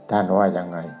ท่านว่ายัง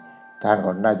ไงท่าน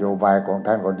ก็นโยบายของ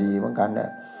ท่านก็ดีเหมือนกันนะ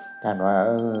ท่านว่า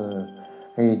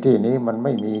ที่นี้มันไ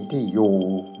ม่มีที่อยู่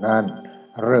นั่น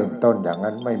เริ่มต้นอย่าง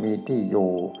นั้นไม่มีที่อยู่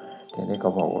ทีนี้ก็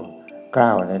บอกกล้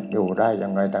าวเนี่ยอยู่ได้ยั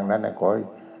งไงทางนั้นนะขอ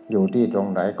อยู่ที่ตรง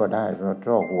ไหนก็ได้โ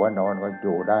รคหัวนอนก็อ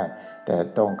ยู่ได้แต่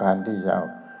ต้องการที่จะ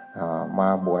มา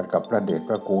บวชกับพระเดช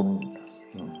พระคุณ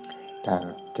ท่าน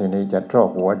ทีนี้จะโรค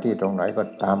หัวที่ตรงไหนก็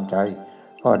ตามใจ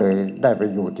ก็เลยได้ไป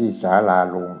อยู่ที่ศาลา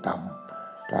โรงธรรม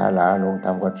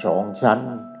ก็2 ชั้น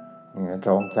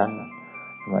2 ชั้น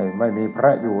ไม่มีพร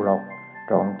ะอยู่หรอก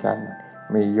2 ชั้น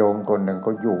มีโยมคนหนึ่ง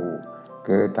ก็อยู่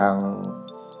คือทาง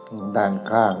ด้าน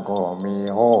ข้างก็มี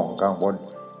ห้องข้างบน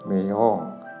มีห้อง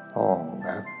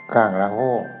ข้างละ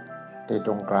ห้องที่ต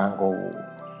รงกลางก็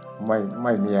ไ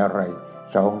ม่มีอะไร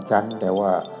2 ชั้นแต่ว่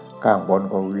าข้างบน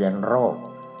ก็เวียนรอบ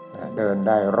เดินไ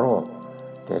ด้รอบ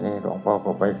ทีนี้หลวงพ่อ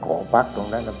ก็ไปขอพักตรง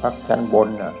นั้นพักชั้นบน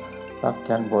พัก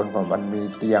ชั้นบนก็มันมี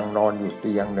เตียงนอนอยู่เ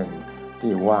ตียงหนึ่ง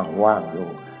ที่ว่างอยู่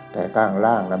แต่ข้าง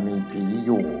ล่างมีผีอ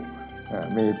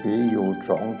ยู่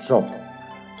2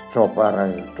 ศพอะไร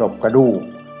ศพกระดูก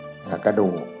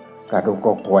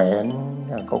ก็แขว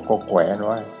นไ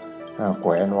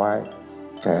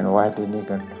ว้ที่นี่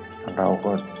กันเรา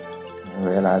ก็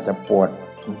เวลาจะปวด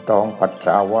ท้องปัสส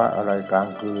าวะอะไรกลาง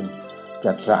คืนจ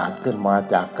ะสาดขึ้นมา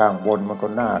จากข้างบนมันก็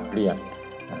น่าเกลียด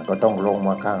ก็ต้องลงม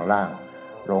าข้างล่าง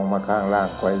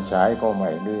ไฟฉายก็ไ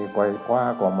ม่มีไฟคว้า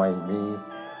ก็ไม่มี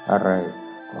อะไร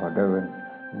ก็เ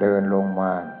ดินลงม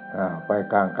าไป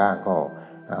ข้างก็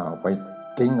ไป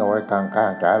ทิ้งเอาไว้ข้าง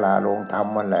ศาลาโรงธรรม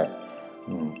นั่นแหละ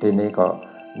ทีนี้ก็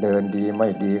เดินดีไม่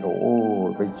ดีก็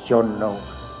ไปชนเอา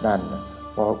นั่น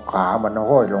พอขามัน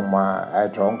ห้อยลงมาไอ้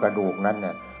ช่องกระดูกนั้นเ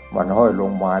นี่ยมันห้อยล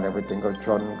งมาเนี่ยไปถึงก็ช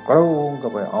นกรูงก็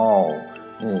ไป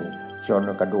นี่ชน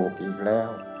กระดูกอีกแล้ว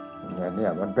เนี่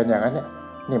ยมันเป็นอย่างนั้นเนี่ย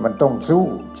นี่มันต้องสู้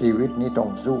ชีวิตนี้ต้อง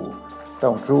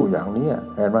สู้อย่างนี้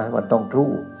เห็นไหมมันต้องสู้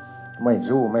ไม่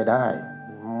สู้ไม่ได้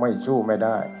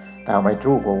ถ้าไม่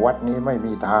สู้กับวัดนี้ไม่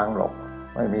มีทางหรอก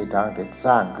ไม่มีทางที่ส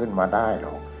ร้างขึ้นมาได้หร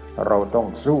อกเราต้อง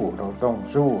สู้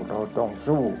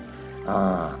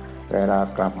เวลา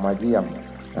กลับมาเยี่ยม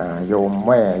โยมแ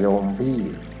ม่โยมพี่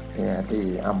เนี่ยที่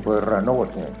อำเภอระโนด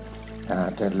เนี่ย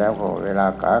เสร็จแล้วก็เวลา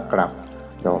ขากลับ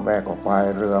โยมแม่ก็พาย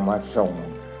เรือมาส่ง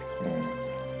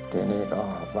ทีนี้ก็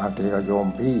บางทีก็โยม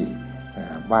พี่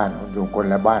บ้านอยู่คน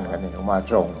ละบ้านกันนี่มา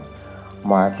ส่ง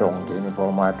ทีนี้พอ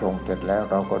มาส่งเสร็จแล้ว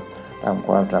เราก็ทำค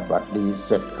วามสวัสดีเ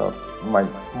สร็จก็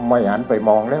ไม่หันไป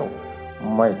มองแล้ว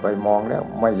ไม่ไปมองแล้ว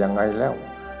ไม่ยังไงแล้ว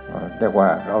แต่ว่า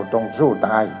เราต้องสู้ต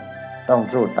าย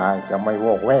จะไม่โว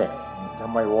กแวก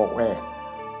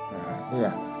เนี่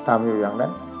ยทำอยู่อย่างนั้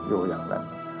น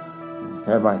เ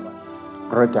ห็นไหมเ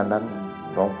พราะฉะนั้น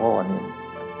หลวงพ่อนี่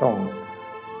ต้อง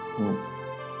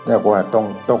เรียกว่าต้อง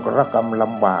ตกระกำล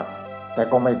ำบากแต่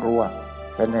ก็ไม่กลัว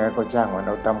เป็นยังไงก็ช่างว่าเ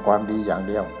ราทำความดีอย่าง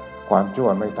เดียวความชั่ว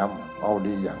ไม่ทำเอา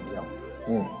ดีอย่างเดียว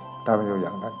นี่ทำอยู่อย่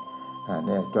างนั้นเ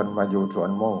นี่ยจนมาอยู่สว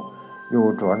นโมกอยู่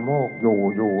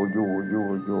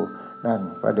นั่น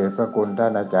พระเดชพระคุณท่า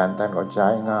นอาจารย์ท่านก็ใช้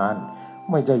งาน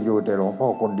ไม่ใช่อยู่แต่หลวงพ่อ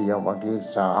คนเดียวบางที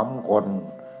3 ค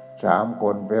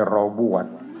นไปรอบวช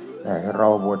เรา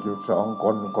บวชอยู่2 ค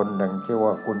นหนึ่งชื่อ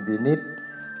ว่าคุณพินิจ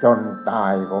จนตา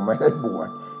ยก็ไม่ได้บวช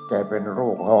แกเป็นโร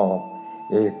คหอบ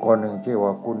อีกคนหนึ่งชื่อว่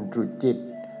าคุณสุจิต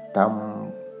ท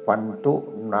ำปันตุ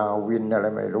นาวินอะไร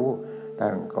ไม่รู้ท่า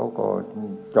นเขาก็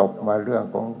จบมาเรื่อง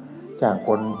ของจ้าง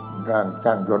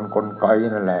ยนต์กลไก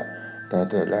นั่นแหละแต่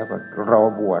เสร็จแล้วก็รอ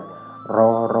บวชรอ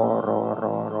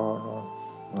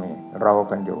นี่เรา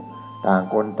กันอยู่ต่าง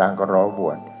คนต่างก็รอบ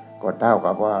วชก็เท่า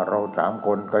กับว่าเรา3 ค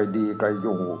นใครดีใครอ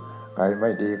ยู่ใครไ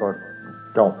ม่ดีก็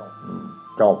จ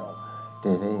บ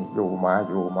ทีนี้อยู่มา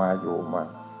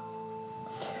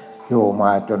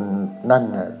จนนั่น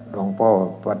น่ะหลวงพ่อ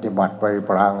ปฏิบัติไป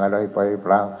พรางอะไรไปพ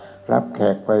รางรับแข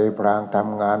กไปพรางท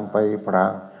ำงานไปพรา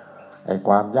งไอ้ค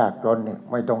วามยากจนนี่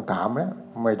ไม่ต้องถามแล้ว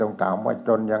ไม่ต้องถามว่าจ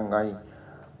นยังไง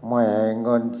ไม่เ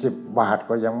งิน10 บาท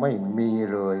ก็ยังไม่มี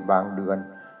เลยบางเดือน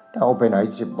ถ้าเอาไปไหน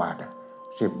10 บาท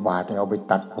10 บาทเนี่ยเอาไป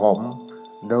ตัดผม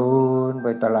เดินไป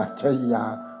ตลาดชัยยา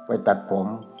ไปตัดผม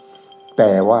แ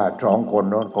ต่ว่า2 คน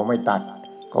โน้นเขาไม่ตัด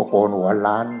เขาโกนหัว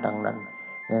ล้านทั้งนั้น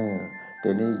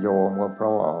ทีนี้โยมก็เพรา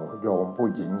ะโยมผู้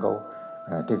หญิงเขา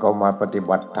ที่เขามาปฏิ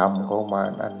บัติธรรมเขามา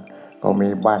นั้นเขามี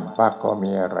บ้านพักเขา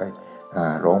มีอะไร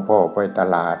หลวงพ่อไปต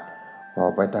ลาดพอ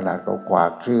ไปตลาดก็กวา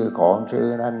ดซื้อของซื้อ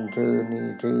นั่นซื้อนี่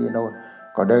ซื้อโน่น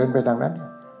ก็เดินไปทางนั้น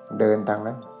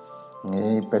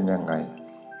นี่เป็นยังไง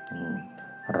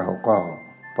เราก็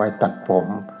ไปตัดผม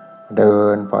เดิ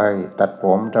นไปตัดผ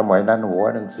มสมัยนั้นหัว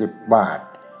หนึ่ง10 บาท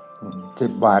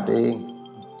10 บาทเอง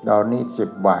ตอนนี้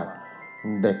10 บาท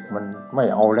เด็กมันไม่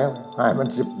เอาแล้วให้มัน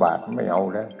10 บาทไม่เอา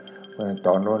แล้วต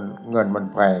อนนั้นเงินมัน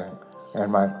แพงเห็น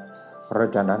ไหมเพราะ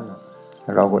ฉะนั้น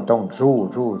เราก็ต้องสู้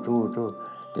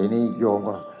ทีนี้โยม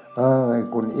ก็ไอ้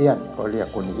คุณเอี้ยนก็เรียก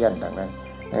คุณเอี้ยนทางนั้น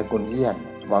ไอ้คุณเอี้ยน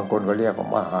บางคนก็เรียกว่า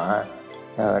มาหา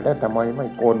แล้วทำไมไม่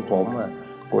โกนผม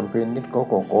คุณพินิจเขา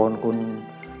ก็โกนคุณ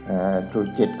สุ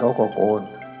จิตเขาก็โกน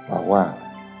บอกว่า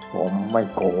ผมไม่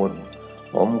โกน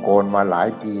ผมโกนมาหลาย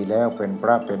ปีแล้วเป็นพร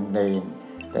ะเป็นเนร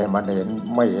แต่มัน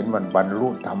ไม่เห็นมันบรรลุ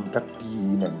ธรรมสักที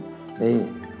หนึ่งนี่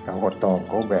เราก็ตอบ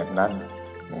เขาแบบนั้น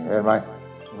เห็นไหม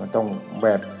มันต้องแบ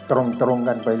บตรง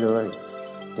กันไปเลย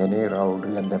ทีนี้เราเ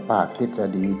รียนแต่ภาคทฤษ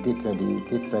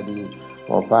ฎีพ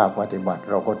อภาคปฏิบัติ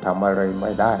เราก็ทำอะไรไ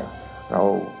ม่ได้เรา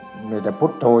มีแต่พุ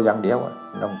ทโธอย่างเดียว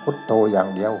นั่งพุทโธอย่าง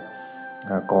เดียว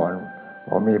ก่อนพ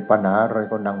อมีปัญหาอะไร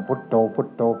ก็นั่งพุทโธ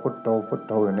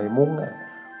อยู่ในมุ้ง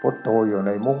พุทโธอยู่ใ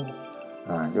นมุ้ง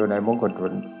ก็จ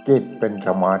นจิตเป็นส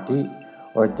มาธิ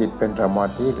จิตเป็นสมา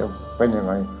ธิแล้วเป็นยัง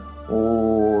ไงโอ้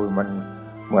ยมัน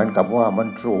เหมือนกับว่ามัน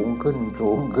สูงขึ้น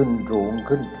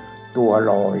ตัว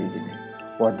ลอย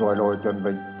พอตัวลอยจนไป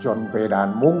เพดาน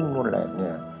มุ้งนู่นแหละเนี่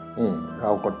ยนี่เร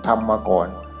าก็ทำมาก่อน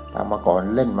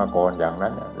เล่นมาก่อนอย่าง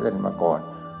นั้นเล่นมาก่อน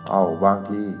เอาบาง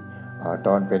ทีต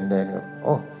อนเป็นเนร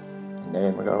ก็เนร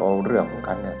มันก็เอาเรื่อง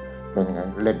กันเนี่ยเป็นไง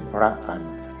เล่นพระกัน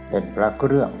เล่นพระเค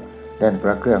รื่อง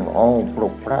เอาปลุ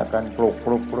กพระกันปลุก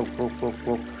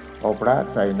เอาพระ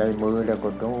ใส่ในมือแล้วก็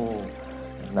โน่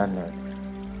นั่นน่ะ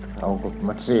เอาก็ม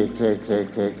าเสก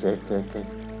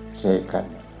กัน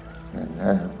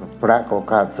พระก็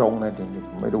ข้าวทรงนะทีนี้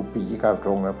ไม่ดูผีข้าวท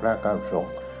รงนะพระข้าวทรง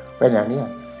เป็นอย่างนี้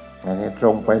ตร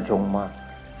งไปตรง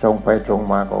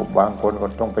มาก็บางคนก็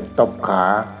ต้องไปตบขา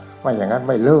ไม่อย่างนั้น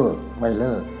ไม่เลิ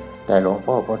กแต่หลวง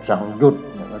พ่อก็สั่งหยุด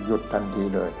ก็หยุดทันที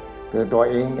เลยคือตัว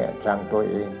เองเนี่ยสั่งตัว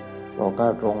เองบอกข้า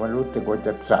วตรงมันรู้สึกว่าจ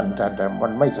ะสั่นแต่มั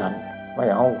นไม่สั่นไม่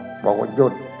เอาบอกว่าหยุ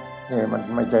ดนี่มัน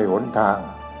ไม่ใช่หนทาง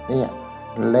เนี่ย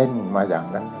เล่นมาอย่าง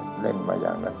นั้น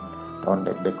ตอนเ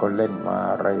ด็กๆก็เล่นมา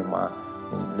อะไรมา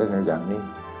เล่นอย่างนี้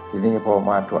ทีนี้พอ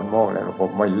มาสวนโมกแล้วผม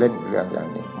ไม่เล่นเรื่องอย่าง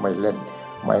นี้ไม่เล่น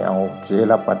ไม่เอาศี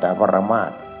ลปฏิปรามา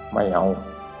สไม่เอา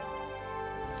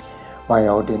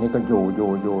ทีนี้ก็อ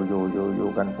ยู่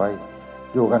กันไป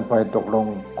อยู่กันไปตกลง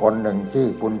คนหนึ่งชื่อ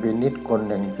คุณพินิจคน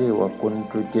หนึ่งชื่อว่าคุณ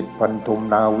สุจิตพันธุม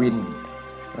นาวิน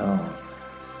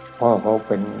พ่อเขาเ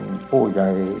ป็นผู้ใหญ่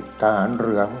ทหารเ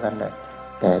รือเหมือนกันนะ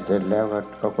แต่เสร็จแล้ว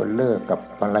เขาก็เลิกกับ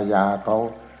ภรรยาเขา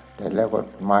แต่แล้วก็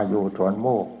มาอยู่สวนโม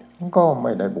กก็ไ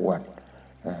ม่ได้บวช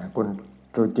คุณ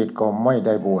สุจิตก็ไม่ไ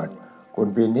ด้บวชคุณ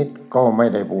พินิจก็ไม่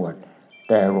ได้บวช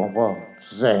แต่หลวงพ่อ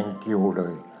แซงคิวเล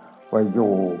ยไปอ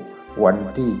ยู่วัน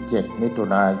ที่7 มิถุ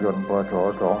นายน พ.ศ.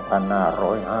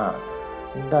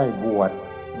 2505ได้บวช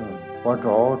พ.ศ.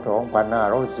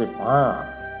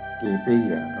 2515กี่ปี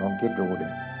ลองคิดดูดิ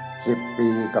10 ปี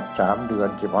กับ3 เดือน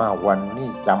15 วันนี่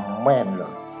จำแม่นเล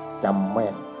ยจำแม่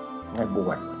นให้บ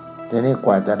วชทีนี้ก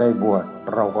ว่าจะได้บวช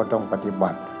เราก็ต้องปฏิบั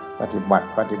ติ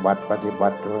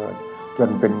จ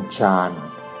นเป็นฌาน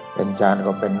เป็นฌาน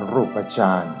ก็เป็นรูปฌ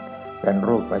านเป็น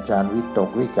รูปฌานวิตก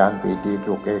วิจารปีติ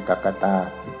สุขเอกคตา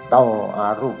ต่ออา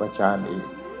รูปฌานอีก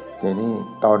ทีนี้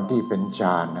ตอนที่เป็นฌ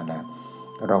านนะ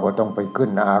เราก็ต้องไปขึ้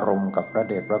นอารมณ์กับพระ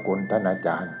เดชพระคุณท่านอาจ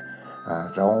ารย์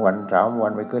2 วัน 3 วั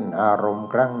นไปขึ้นอารมณ์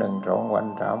ครั้งหนึ่ง2 วัน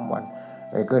 3 วัน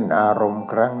ไปขึ้นอารมณ์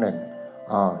ครั้งหนึ่ง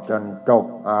จนจบ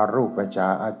อารูปฌา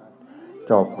น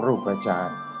จบรูปฌาน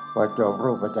พอจบ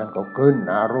รูปฌานก็ขึ้น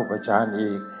อารูปฌาน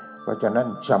อีกเพราะฉะนั้น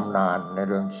ชำนาญใน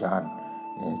เรื่องฌาน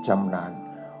ชำนาญ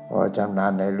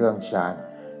ในเรื่องฌาน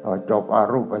จบอา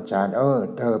รูปฌาน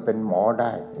เธอเป็นหมอไ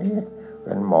ด้เ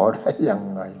ป็นหมอได้ยัง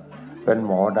ไงเป็น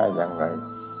หมอได้ยังไง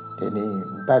ทีนี้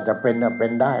ถ้าจะเป็น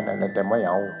ได้นะแต่ไม่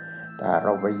เอาถ้าเร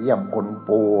าไปเยี่ยมคน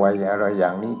ป่วยอะไรอย่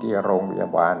างนี้ที่โรงพยา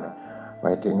บาลไป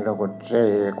ถึงเราก็เซ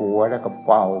กัวแล้วก็เ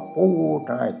ป่าปูด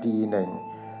ให้ทีหนึ่ง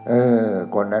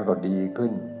คนนั้นก็ดีขึ้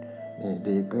นนี่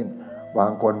ดีขึ้นบา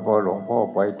งคนพอหลวงพ่อ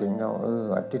ไปถึงเขา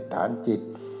อธิษฐานจิต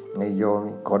ในโยม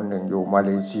คนหนึ่งอยู่มาเ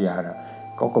ลเซียนะ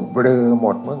เขาก็เบลอหม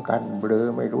ดเหมือนกันเบลอ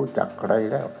ไม่รู้จักใคร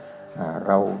แล้วเ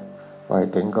ราไป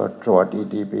ถึงก็สวดอิ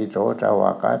ติปิโสสว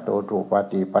ากาโตสุป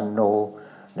ฏิปันโน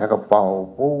แล้วก็เป่า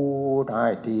ปูดให้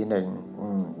ทีหนึ่ง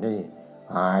นี่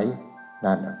หาย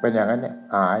นั่นเป็นอย่างนั้นเนี่ย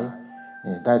หาย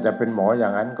นี่ถ้าจะเป็นหมออย่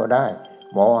างนั้นก็ได้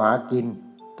หมอหากิน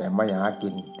แต่ไม่หากิ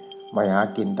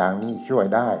นทางนี้ช่วย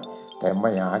ได้แต่ไ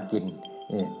ม่หากิน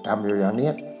นี่ทำอยู่อย่างนี้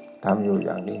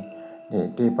นี่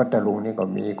ที่พัทลุงนี่ก็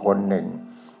มีคนหนึ่ง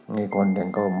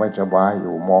ก็ไม่สบายอ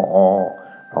ยู่มอ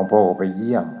หลวงพ่อไปเ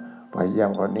ยี่ยม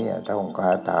คนนี้ท่องคา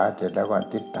ถาเสร็จแล้วก็อ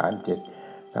ธิษฐานจิต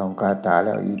ท่องคาถาแ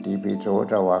ล้วอิติปิโส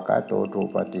สวากาโตสุ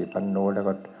ปฏิปันโนแล้ว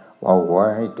ก็เอาหัว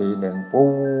ให้ทีหนึ่งปู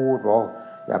ดบอก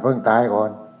อย่าเพิ่งตายก่อน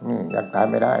ยังตาย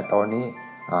ไม่ได้ตอนนี้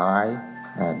หาย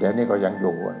เดี๋ยวนี้ก็ยังอ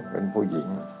ยู่เป็นผู้หญิง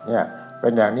เนี่ยเป็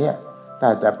นอย่างนี้ถ้า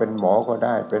จะเป็นหมอก็ไ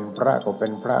ด้เป็นพระก็เป็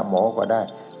นพระหมอก็ได้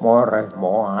หมออะไรหม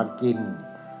อหากิน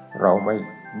เราไม่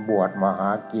บวชมาหา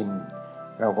กิน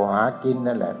เราก็หากิน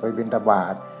นั่นแหละไปบิณฑบา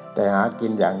ตแต่หากิ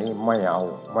นอย่างนี้ไม่เอา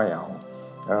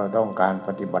เราต้องการป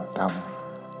ฏิบัติธรรม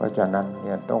เพราะฉะนั้นเ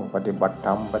นี่ยต้องปฏิบัติธร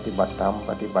รม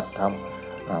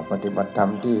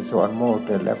ที่สวนโมกข์เส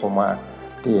ร็จแล้วก็มา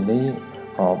ที่นี้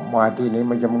มาที่นี้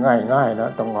มันจะง่ายนะ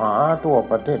ต้องหาทั่ว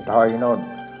ประเทศไทยโน่น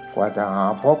กว่าจะหา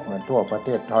พบมันทั่วประเท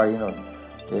ศไทยโน่น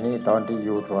ทีนี้ตอนที่อ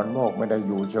ยู่สวนโมกข์ไม่ได้อ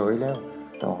ยู่เฉยแล้ว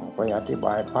ต้องไปอธิบ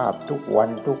ายภาพทุกวัน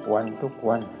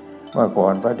เมื่อก่อ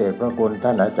นพระเดชพระคุณท่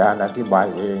านอาจารย์อธิบาย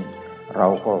เองเรา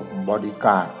ก็บริก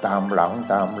ารตามหลั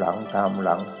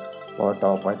งพอต่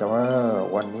อไป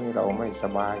วันนี้เราไม่ส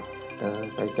บาย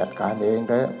ไปจัดการเอง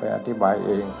ไปอธิบายเ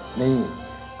องนี่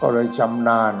ก็เลยชำน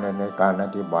าญในการอ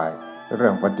ธิบายเรื่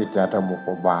องปฏิจจสมุป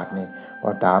บาทนี่พ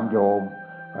อถามโยม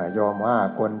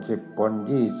5 คน10 คน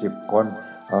20 คน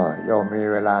โยมมี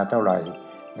เวลาเท่าไหร่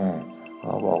เข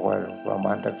าบอกว่าประม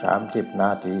าณสัก30 น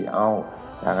าทีเอา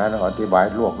อย่างนั้นอธิบาย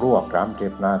ลวก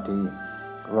30 นาที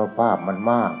เพราะภาพมัน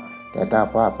มากแต่ถ้า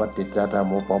ภาพปฏิจจส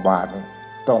มุปบาทนี่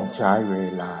ต้องใช้เว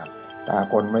ลาถ้า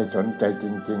คนไม่สนใจจ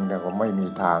ริงๆแล้วก็ไม่มี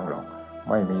ทางหรอก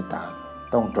ไม่มีทาง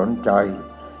ต้องสนใจ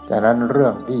ฉะนั้นเรื่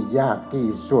องที่ยากที่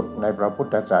สุดในพระพุท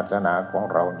ธศาสนาของ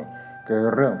เรานี่คือ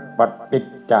เรื่องปฏิจ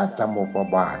จสมุป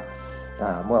บาท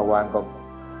เมื่อวานก็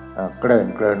เกริ่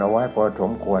นเอาไว้พอส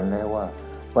มควรแล้วว่า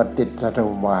ปฏิจจส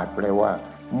มุปบาทแปลว่า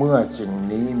เมื่อสิ่ง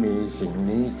นี้มีสิ่ง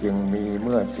นี้จึงมีเ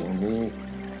มื่อสิ่งนี้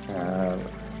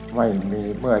ไม่มี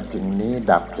เมื่อสิ่งนี้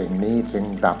ดับสิ่งนี้จึง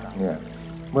ดับเนี่ย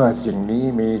เมื่อสิ่งนี้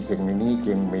มีสิ่งนี้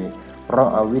จึงมีเพราะ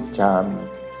อวิชชา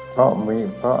เพรา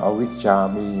ะอวิชชา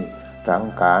มีสัง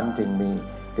ขารจึงมี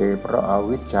คือเพราะอ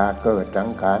วิชชาเกิดสัง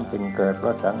ขารจึงเกิดเพร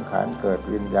าะสังขารเกิด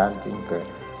วิญญาณจึงเกิด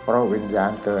เพราะวิญญา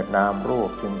ณเกิดนามรูป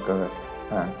จึงเกิด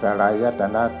สลายต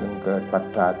นะจึงเกิดปัจ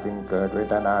จาจึงเกิดเว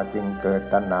ทนาจึงเกิด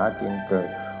ตัณหาจึงเกิด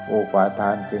อุปาทา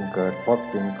นจึงเกิดภพ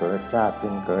จึงเกิดชาติจึ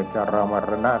งเกิดชรามร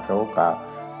ณะโศกะ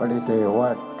ปริเทวะ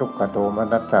ทุกขโทม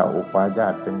นัสสะอุปาญา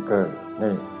ตจึงเกิด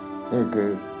นี่ นี่คือ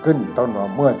ขึ้นต้นว่า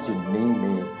เมื่อสิ่งนี้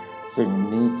มีสิ่ง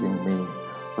นี้จึงมี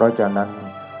เพราะฉะนั้น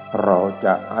เราจ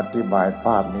ะอธิบายภ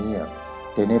าพนี้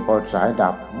ทีนี้พอสายดั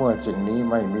บเมื่อสิ่งนี้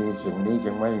ไม่มีสิ่งนี้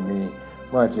จึงไม่มี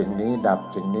เมื่อสิ่งนี้ดับ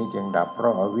สิ่งนี้จึงดับเพรา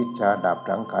ะอวิชชาดับ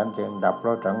สังขารจึงดับเพร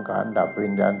าะสังขารดับวิ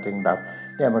ญญาณจึงดับ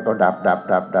เนี่ยมันก็ดับ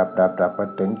ไป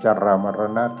ถึงจรามร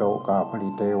ณะโสกาปริ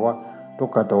เทวะทุก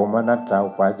ขโทมนัสสา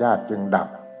อุปาญาตจึงดับ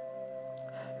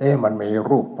มันมี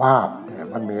รูปภาพ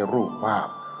มันมีรูปภาพ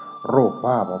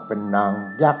ว่าเป็นนาง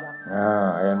ยักษ์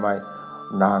เห็นไหม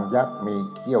นางยักษ์มี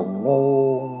เขี้ยวง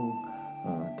ง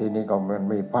ทีนี้ก็มัน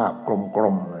มีภาพกล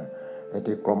มๆไอ้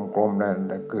ที่กลมๆนั่น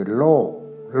คือโล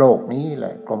กนี้แหล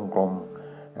ะกลม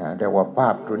ๆเรียกว่าภา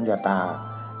พสุญญตา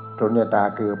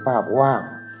คือภาพว่าง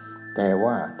แต่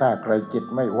ว่าถ้าใครจิต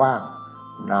ไม่ว่าง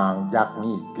นางยักษ์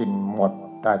นี่กินหมด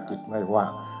ถ้าจิตไม่ว่า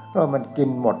งเพราะมันกิน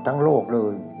หมดทั้งโลกเล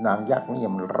ยนางยักษ์นี่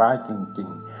มันร้ายจริง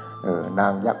ๆนา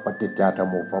งยักษ์ปฏิจจส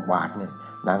มุปบาทเนี่ย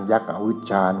นางยักษ์อวิช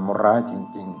ชามันร้ายจ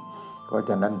ริงๆเพราะฉ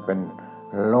ะนั้นเป็น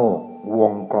โลกว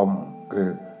งกลมคือ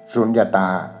สุญญตา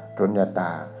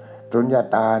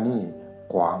นี่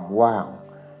ความว่าง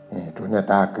สุญญ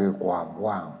ตาคือความ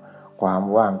ว่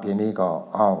างทีนี้ก็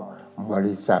เอาบ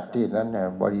ริษัทที่นั้นเนี่ย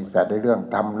บริษัทในเรื่อง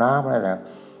ทำน้ำนั่นแหละ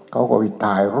เขาก็ไป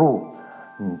ถ่ายรูป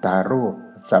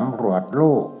สำรวจโล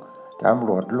กสำร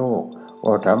วจโล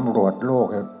ก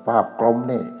ภาพกลม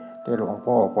นี่ที่หลวง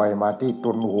พ่อไปมาที่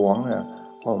ตุนหวงเนี่ย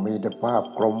ก็มีแต่ภาพ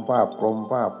กลมภาพ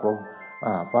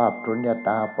สุญญต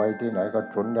าไปที่ไหนก็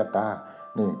สุญญตา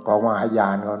นี่ก็มหายา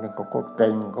นเขานี่เขาก็เก่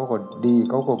งเขาก็ดี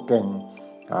เขาก็เก่ง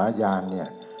มหายานเนี่ย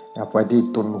ไปที่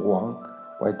ตุนหวง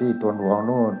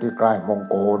นู่นที่ใกล้มอง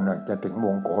โกลจะถึงม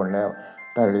องโกลแล้ว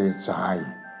ทะเลทราย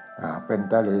เป็น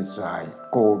ทะเลทราย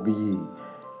โกบี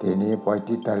ทีนี้ไป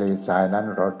ที่ทะเลทรายนั้น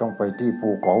เราต้องไปที่ภู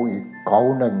เขาอีกเขา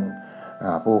หนึ่ง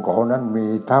ภูเขานั้นมี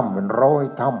ถ้ำเป็น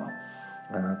100 ถ้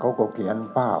ำเขาก็เขียน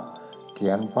ภาพ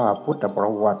พุทธปร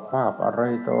ะวัติภาพอะไร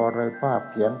ต่ออะไรภาพ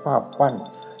เขียนภาพปั้น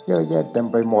เยอะแยะเต็ม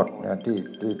ไปหมด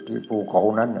ที่ภูเขา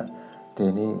นั้นที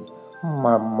นี้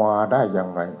มาได้ยัง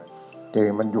ไง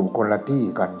มันอยู่คนละที่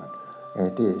กัน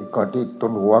ที่ตุ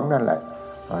นหวงนั่นแหละ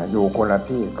อยู่คนละ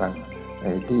ที่กัน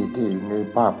ที่มี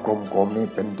ภาพกลมๆนี่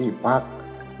เป็นที่พัก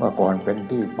เมื่อก่อนเป็น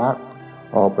ที่พัก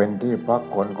พอเป็นที่พัก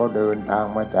คนก็เดินทาง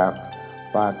มาจาก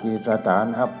ปากีสถาน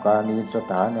อัฟกานิส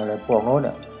ถานอะไรพวกโน้นเ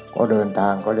นี่ยก็เดินทา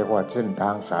งก็เรียกว่าเส้นทา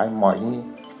งสายไหม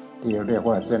ที่เรียก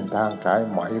ว่าเส้นทางสาย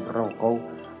ไหมเพราะเขา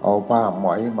เอาผ้าไหม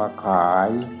มาขา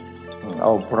ยเอ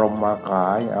าพรมมาขา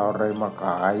ยเอาอะไรมาข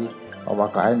ายเอามา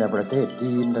ขายในประเทศ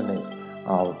จีนนั่นเอง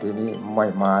ทีนี้ไม่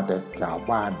มาแต่ชาว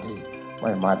บ้านที่ไ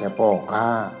ม่มาแต่พ่อค้า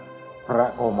พระ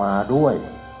ก็มาด้วย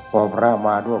พอพระม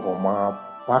าด้วยก็มา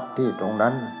พักที่ตรง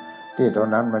นั้น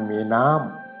มันมีน้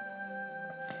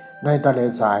ำในทะเล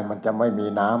ทรายมันจะไม่มี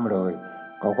น้ำเลย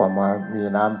เขาก็มามี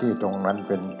น้ำที่ตรงนั้นเ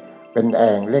ป็นแ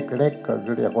อ่งเล็กๆก็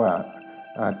เรียกว่า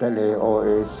ทะเลโอเอ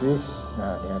ซิสเ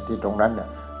นี่ยที่ตรงนั้น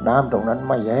น้ำตรงนั้น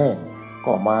ไม่แห้ง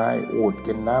ก็มาอูด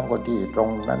กินน้ำก็ที่ตรง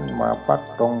นั้นมาพัก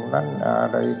ตรงนั้นอะ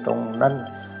ไรตรงนั้น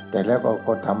แต่แล้ว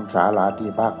ก็ทำศาลา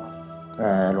ที่พัก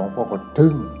หลวงพ่อก็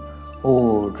ทึ่ง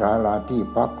ศาลาที่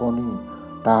พักก็นี่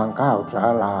ทางเข้าศา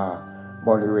ลาบ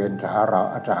ริเวณศ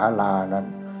าลานั้น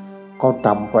เขาท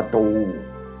ำประตู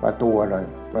อะไร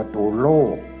ประตูโล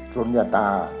กสุญญตา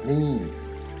นี่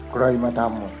ใครมาท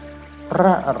ำพร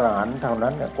ะอรหันต์เท่า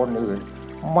นั้นเนี่ยคนอื่น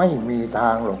ไม่มีทา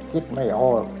งหรอกคิดไม่อ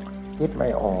อ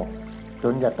กสุ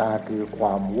ญญตาคือคว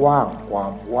ามว่าง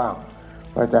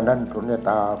เพราะฉะนั้นสุญญ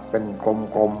ตาเป็น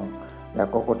กลมๆแล้ว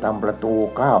ก็ทำประตู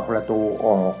9ประตูอ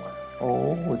อก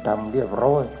ทำเรียบ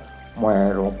ร้อยแม่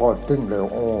หลวงพ่อตึ้งเลย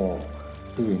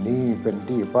ที่นี่เป็น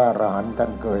ที่พระอรหันต์ท่า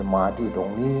นเคยมาที่ตร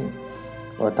งนี้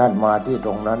พอท่านมาที่ต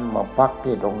รงนั้นมาพัก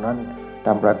ที่ตรงนั้นท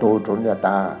ำประตูสุญญต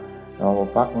าเรา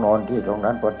พักนอนที่ตรง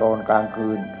นั้นพอตอนกลางคื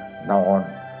นนอน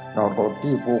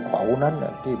ที่ภูเขานั้น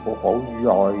ที่ภูเขาให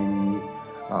ญ่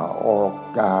ออก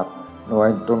จากหน่วย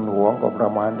ตุนหวงก็ปร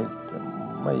ะมาณ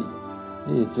ไม่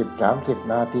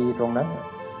20-30 นาทีตรงนั้น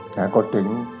ก็ถึง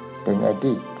ไอ้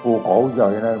ที่ภูเขาใหญ่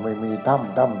นั้นไม่มีถ้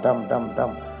ำ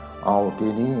ที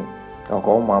นี้เข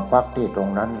ามาพักที่ตรง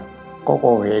นั้นก็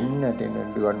เห็นที่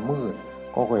เดือนมืด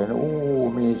ก็เห็น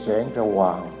มีแสงสว่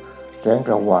า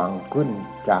งขึ้น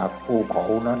จากภูเขา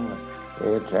นั้น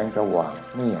แสงสว่าง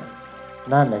นี่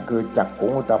นั่นคือจักขุ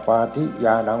งอุตปาทิญ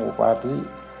าณังอุปาทิ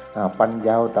ปัญญ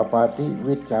าอุตปาทิ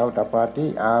วิชชาอุตปาทิ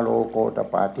อาโลโกอุต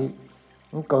ปาทิ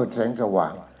มันเกิดแสงสว่า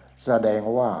งแสดง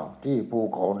ว่าที่ภู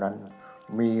เขานั้น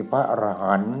มีพระอร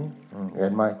หันต์เห็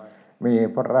นไหมมี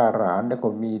พระอรหันต์แล้วก็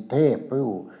มีเทพผู้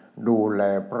ดูแล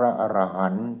พระอรหั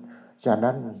นต์ฉะ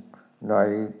นั้นใน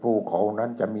ภูเขานั้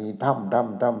นจะมีถ้ำ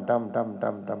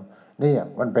นี่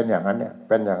มันเป็นอย่างนั้นเนี่ย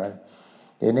เป็นอย่างนั้น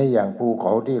ทีนี้อย่างภูเข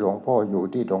าที่หลวงพ่ออยู่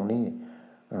ที่ตรงนี้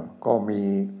ก็มี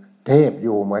เทพอ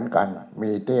ยู่เหมือนกัน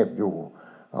มีเทพอยู่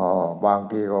บาง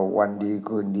ทีก็วันดี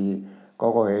คืนดีก็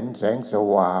เห็นแสงส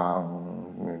ว่าง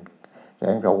แส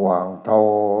งสว่างโต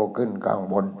ขึ้นข้าง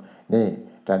บนนี่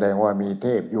แสดงว่ามีเท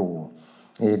พอยู่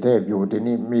มีเทพอยู่ที่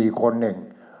นี่มีคนหนึ่ง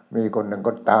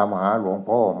ก็ตามหาหลวง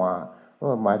พ่อมา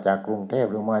มาจากกรุงเทพ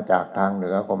หรือมาจากทางเหนื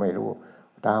อก็ไม่รู้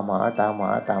ตามหา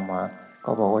เข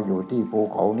าบอกว่าอยู่ที่ภู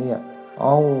เขาเนี่ยเข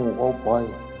าไป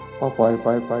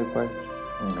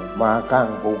มาข้าง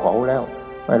ภูเขาแล้ว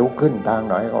ไม่รู้ขึ้นทาง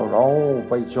ไหนเขา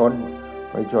ไปชน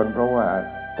เพราะว่า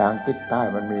ทางทิศใต้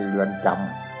มันมีเรือนจ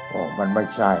ำมันไม่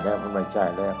ใช่แล้ว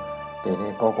ที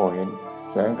นี้ก็เห็น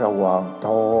แสงสว่างโต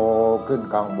ขึ้น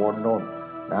ข้างบนโน่น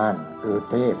นั่นคือ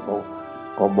เทพ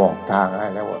ก็บอกทางให้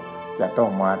แล้วว่าจะต้อ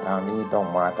งมาทางนี้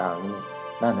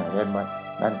นั่นเห็นไหม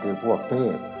นั่นคือพวกเท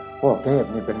พ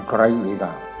นี่เป็นใครอีก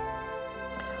อ่ะ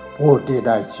ผู้ที่ไ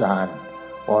ด้ฌาน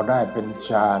พอได้เป็นฌ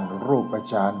านรูป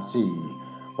ฌานสี่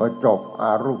พอจบอ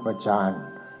ารูปฌาน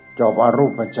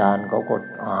เขาก็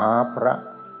หาพร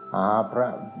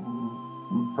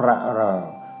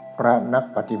ะนัก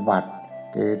ปฏิบัติ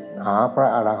คือหาพระ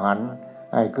อรหันต์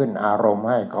ให้ขึ้นอารมณ์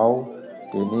ให้เขา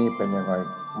ทีนี้เป็นยังไง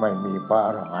ไม่มีพระอ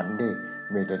รหันต์นี่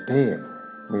มีแต่เท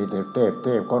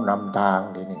พก็นำทาง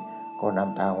ทีนี้ก็น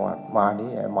ำทางว่ามานี้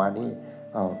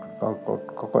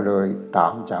ก็เลยถา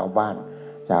มชาวบ้า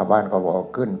นก็บอก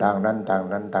ขึ้นทางนั้น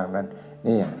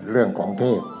นี่เรื่องของเท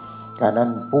พการนั้น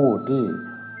ผู้ที่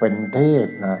เป็นเทพ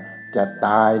นะจะต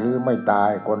ายหรือไม่ตา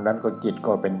ยคนนั้นก็จิต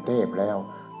ก็เป็นเทพแล้ว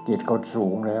จิตก็สู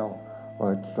งแล้ว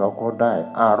เราก็ได้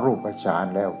อารูปฌาน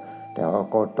แล้วแต่ว่า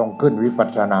ก็ต้องขึ้นวิปัส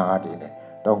สนาทีนี้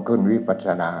ต้องขึ้นวิปัสส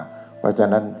นาเพราะฉะ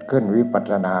นั้นขึ้นวิปัส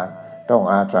สนาต้อง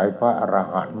อาศัยพระอร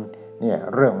หันต์เนี่ย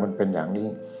เรื่องมันเป็นอย่างนี้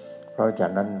เพราะฉะ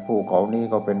นั้นภูเขานี้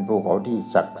ก็เป็นภูเขาที่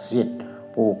ศักดิ์สิทธิ์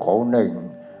ภูเขาหนึ่ง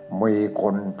มีค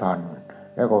นทัน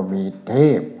แล้วก็มีเท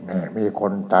พเนี่ยมีค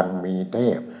นทันมีเท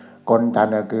พคนทัน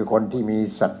ก็คือคนที่มี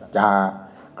สัจจา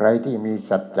ใครที่มี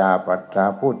สัจจาปรัชญา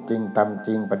พูดจริงทำจ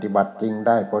ริงปฏิบัติจริงไ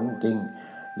ด้ผลจริง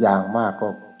อย่างมากก็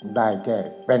ได้แค่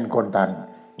เป็นคนทัน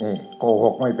นี่โกห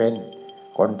กไม่เป็น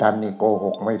คนทันนี่โกห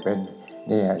กไม่เป็น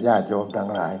นี่ญาติโยมทั้ง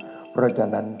หลายเพราะฉะ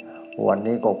นั้นวัน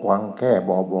นี้ก็ฟังแค่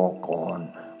บอกก่อน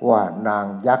ว่านาง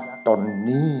ยักษ์ตน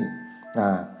นี้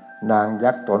นาง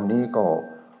ยักษ์ตนนี้ก็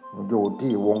อยู่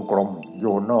ที่วงกลมอ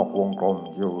ยู่นอกวงกลม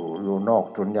อยู่นอก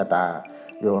สุญญ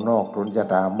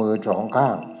ตามือสองข้า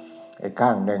งไอ้ข้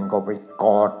างหนึ่งก็ไปก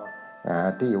อด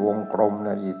ที่วงกลมน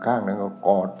ะอีกข้างหนึ่งก็ก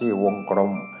อดที่วงกล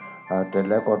มเสร็จ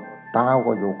แล้วก็เท้า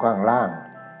ก็อยู่ข้างล่าง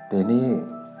ทีนี้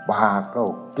ปากก็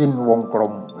กินวงกล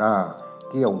ม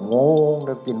เกี่ยวงงแ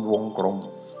ล้วกินวงกลม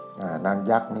นาง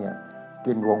ยักษ์เนี่ย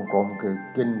กินวงกลมคือ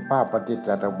กินผ้าปฏิจจ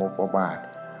สมุปบาท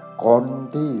คน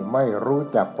ที่ไม่รู้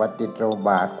จักปฏิจจสมุปบ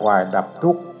าทกว่าดับ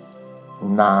ทุกข์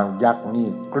นางยักษ์นี่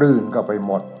กลืนเข้าไปห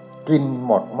มดกิน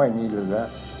หมดไม่มีเหลือ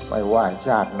ไม่ว่าช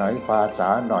าติไหนภาษา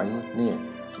ไหนนี่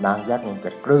นางยักษ์นี่จ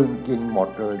ะกลืนกินหมด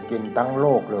เลยกินทั้งโล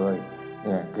กเลยเ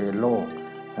นี่ยคือโลก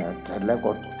เสร็จแล้ว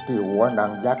ก็ที่หัวนา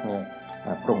งยักษ์เนี่ย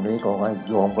พรุ่งนี้ก็ให้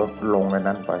โยมก็ลงใน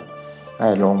นั้นไปให้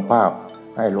ลงภาพ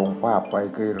ไป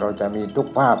คือเราจะมีทุก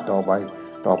ภาพต่อไ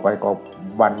ปก็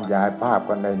บรรยายภาพ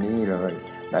กันในนี้เลย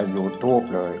ใน YouTube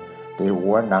เลยที่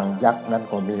หัวนางยักษ์นั้น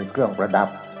ก็มีเครื่องประ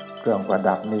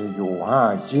ดับมีอยู่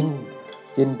5ชิ้น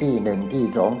ที่1ที่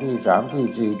2ที่3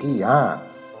ที่4ที่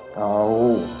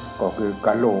5ก็คือก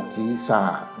ะโหลกศีรษะ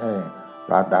ป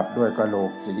ระดับด้วยกะโหล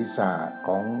กศีรษะข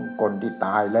องคนที่ต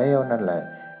ายแล้วนั่นแหละ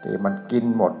ที่มันกิน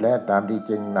หมดแล้วตามที่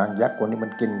จริงนางยักษ์คนนี้มั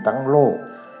นกินทั้งโลก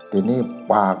ทีนี้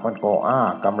ปากมันก็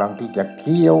กำลังที่จะเ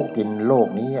คี้ยวกินโลก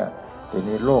นี้ที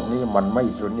นี้โลกนี้มันไม่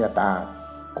สุญญตา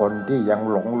คนที่ยัง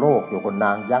หลงโลกอยู่กับน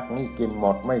างยักษ์นี่กินหม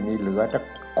ดไม่มีเหลือสัก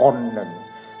คนหนึ่ง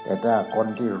แต่ถ้าคน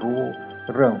ที่รู้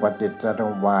เรื่องปฏิจจส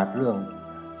มุปบาทเรื่อง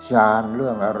ฌานเรื่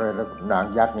องอะไรแล้วนาง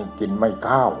ยักษ์นี่กินไม่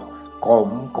ข้าวขม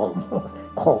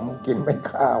กินไม่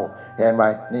ข้าวเห็นไหม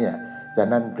เนี่ยฉะ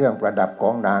นั้นเครื่องประดับขอ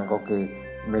งนางก็คือ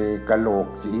มีกะโหลก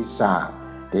ศีรษะ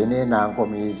ทีนี้นางก็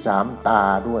มี3 ตา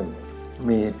ด้วย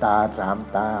มีตา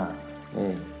3 ตา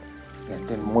นี่แ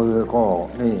ต่มือก็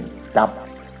นี่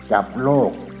จับโล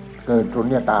กเกิดสุญ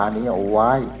ญตานี้เอาไ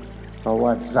ว้เพราะว่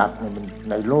าสัตว์เนี่ยมัน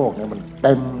ในโลกเนี่ยมันเ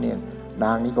ต็มเนี่ยน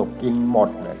างนี้ก็กินหมด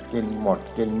เลยกิ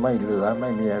นไม่เหลือไม่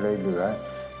มีอะไรเหลือ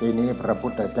ทีนี้พระพุ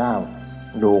ทธเจ้า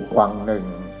ดูกวางหนึ่ง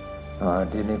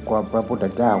ทีนี้พระพุทธ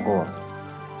เจ้าก็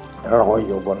ลอยอ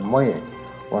ยู่บนเม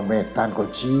ฆท่านก็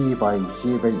ชี้ไ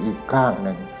ปอีกข้างห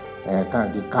นึ่งข้าง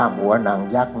ที่ข้ามหัวนาง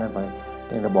ยักษ์นั่นไป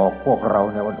ท่านก็บอกพวกเรา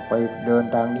เนี่ยไปเดิน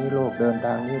ทางนี้โลกเดินท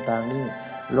างนี้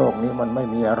โลกนี้มันไม่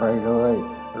มีอะไรเลย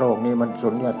โลกนี้มันสุ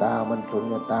ญญตามันสุญ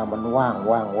ญตามันว่าง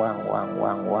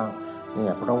เนี่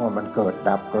ยเพราะว่ามันเกิด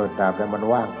ดับแต่มัน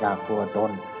ว่างจากตัวต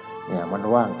นเนี่ยมัน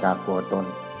ว่างจากตัวตน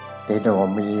แต่เดี๋ยว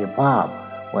มีภาพ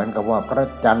เหมือนกับว่าพระ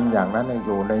จันทร์อย่างนั้นอ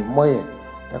ยู่ในเมฆ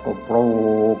แล้วก็โผล่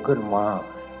ขึ้นมา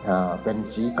เป็น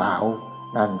สีขาว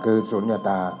นั่นคือสุญญ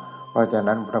ตาเพราะฉะ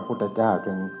นั้นพระพุทธเจ้า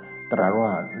จึงตรัสว่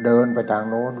าเดินไปทาง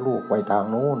โน้นลูกไปทาง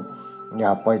โน้นอย่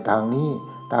าไปทางนี้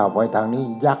ถ้าไปทางนี้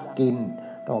ยักษ์กิน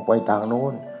ต้องไปทางโน้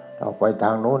นเราไปท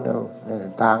างโน้น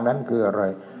ทางนั้นคืออะไร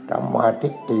สัมมาทิ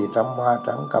ฏฐิสัมมา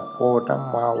สังกัปโปสัม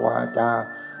มาวาจา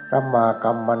สัมมา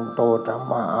กัมมันโตสัม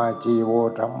มาอาชีโว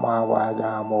สัมมาวาย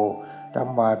าโมสัม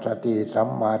มาสติสัม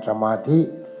มาสมาธิ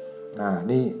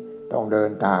นี่ต้องเดิ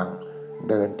นทาง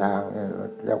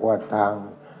เรียกว่าทา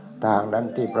งนั้น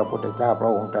ที่พระพุทธเจ้าพร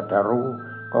ะองค์ตรัสรู้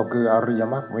ก็คืออริย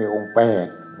มรรคมีองค์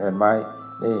8เห็นไหม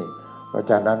นี่เพราะ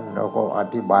ฉะนั้นเราก็อ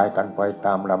ธิบายกันไปต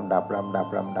ามลำดับ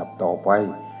ต่อไป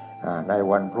ใน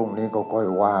วันพรุ่งนี้ก็ค่อย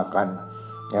ว่ากัน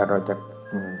เราจะ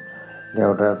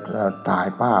ถ่าย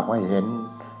ภาพให้เห็น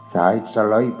ฉายส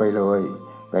ไลด์ไปเลย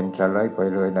เป็นสไลด์ไป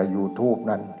เลยใน YouTube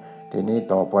นั้นทีนี้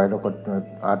ต่อไปเราก็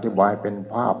อธิบายเป็น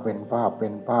ภาพ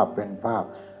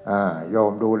โย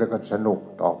มดูแล้วก็สนุก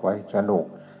ต่อไปสนุก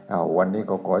วันนี้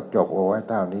ก็ขอจบเอาไว้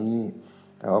เท่านี้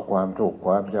ขอความสุขค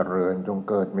วามเจริญจง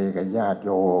เกิดมีแก่ญาติโ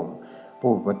ยม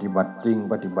ผู้ปฏิบัติจริง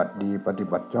ปฏิบัติดีปฏิ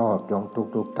บัติชอบจง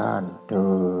ทุกท่านเถิ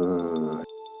ด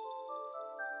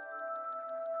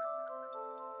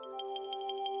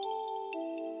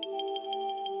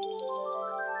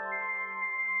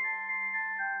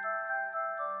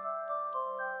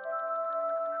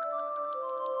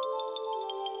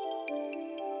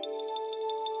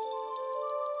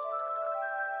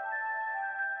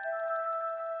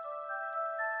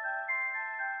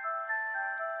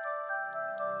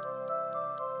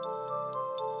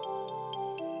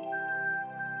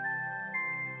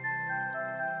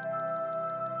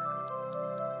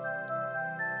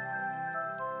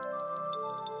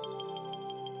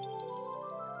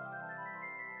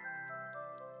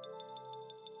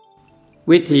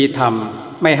วิธีท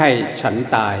ำไม่ให้ฉัน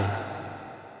ตาย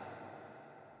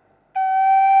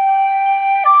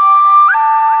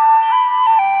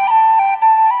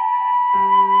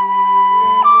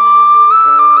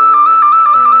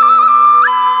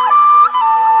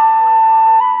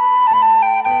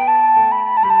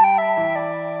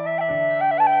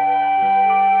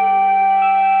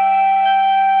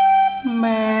แ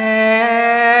ม้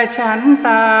ฉันต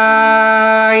า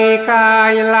ยกา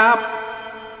ยลับ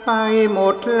ไปหม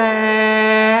ดแล้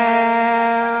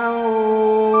ว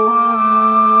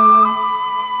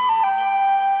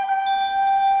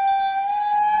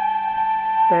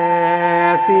แต่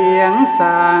เสียง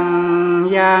สั่ง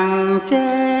ยังแ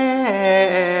จ้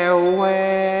วแว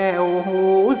วหู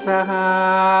สหา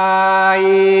ย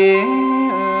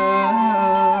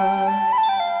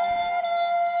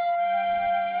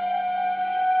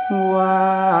ว่า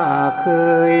เค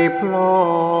ยพลอ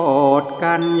ด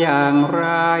กันอย่างไร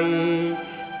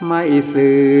ไม่เ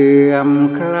สื่อม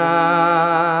คลา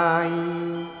ย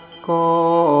ก็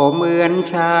เหมือน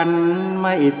ฉันไ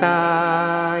ม่ตา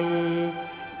ย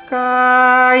ก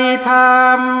ายธรร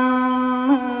ม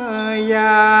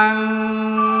ยัง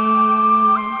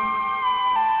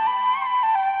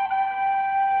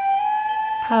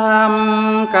ท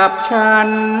ำกับฉัน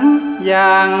อย่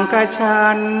างกับฉั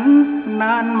น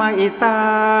นั้นไม่ต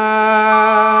า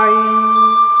ย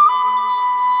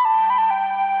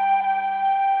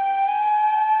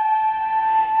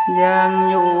ยัง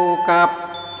อยู่กับ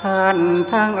ท่าน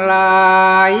ทั้งหล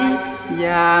ายอ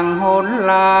ย่างหน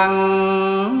หลัง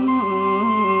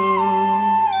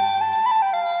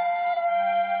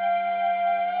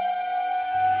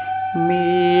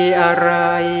มีอะไร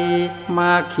ม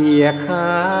าเขี่ยค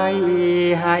าย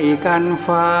ให้กัน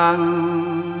ฟัง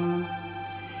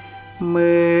เห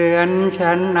มือน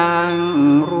ฉันนั่ง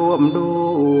ร่วมด้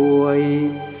วย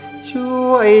ช่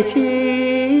วยชี้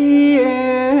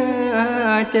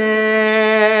แจ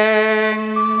ง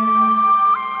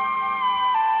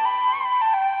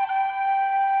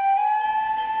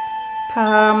ท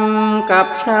ำกับ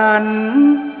ฉัน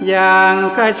อย่าง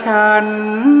กับฉัน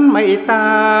ไม่ต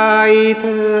ายเ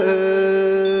ถิ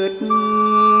ด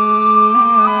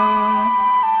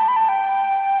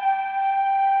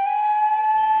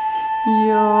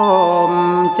ย่อม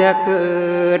จะเกิ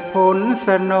ดผลส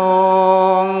นอ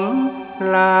ง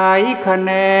หลายแข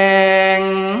นง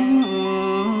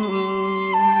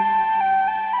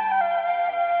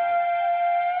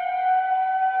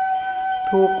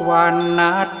ทุกวัน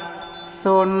นัดส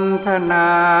นทน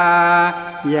า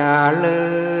อย่าเลิ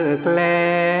กแล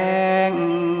ง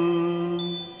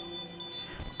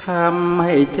ทำใ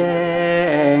ห้แจ้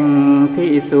ง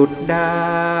ที่สุดได้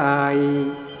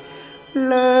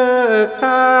เลิกต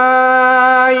า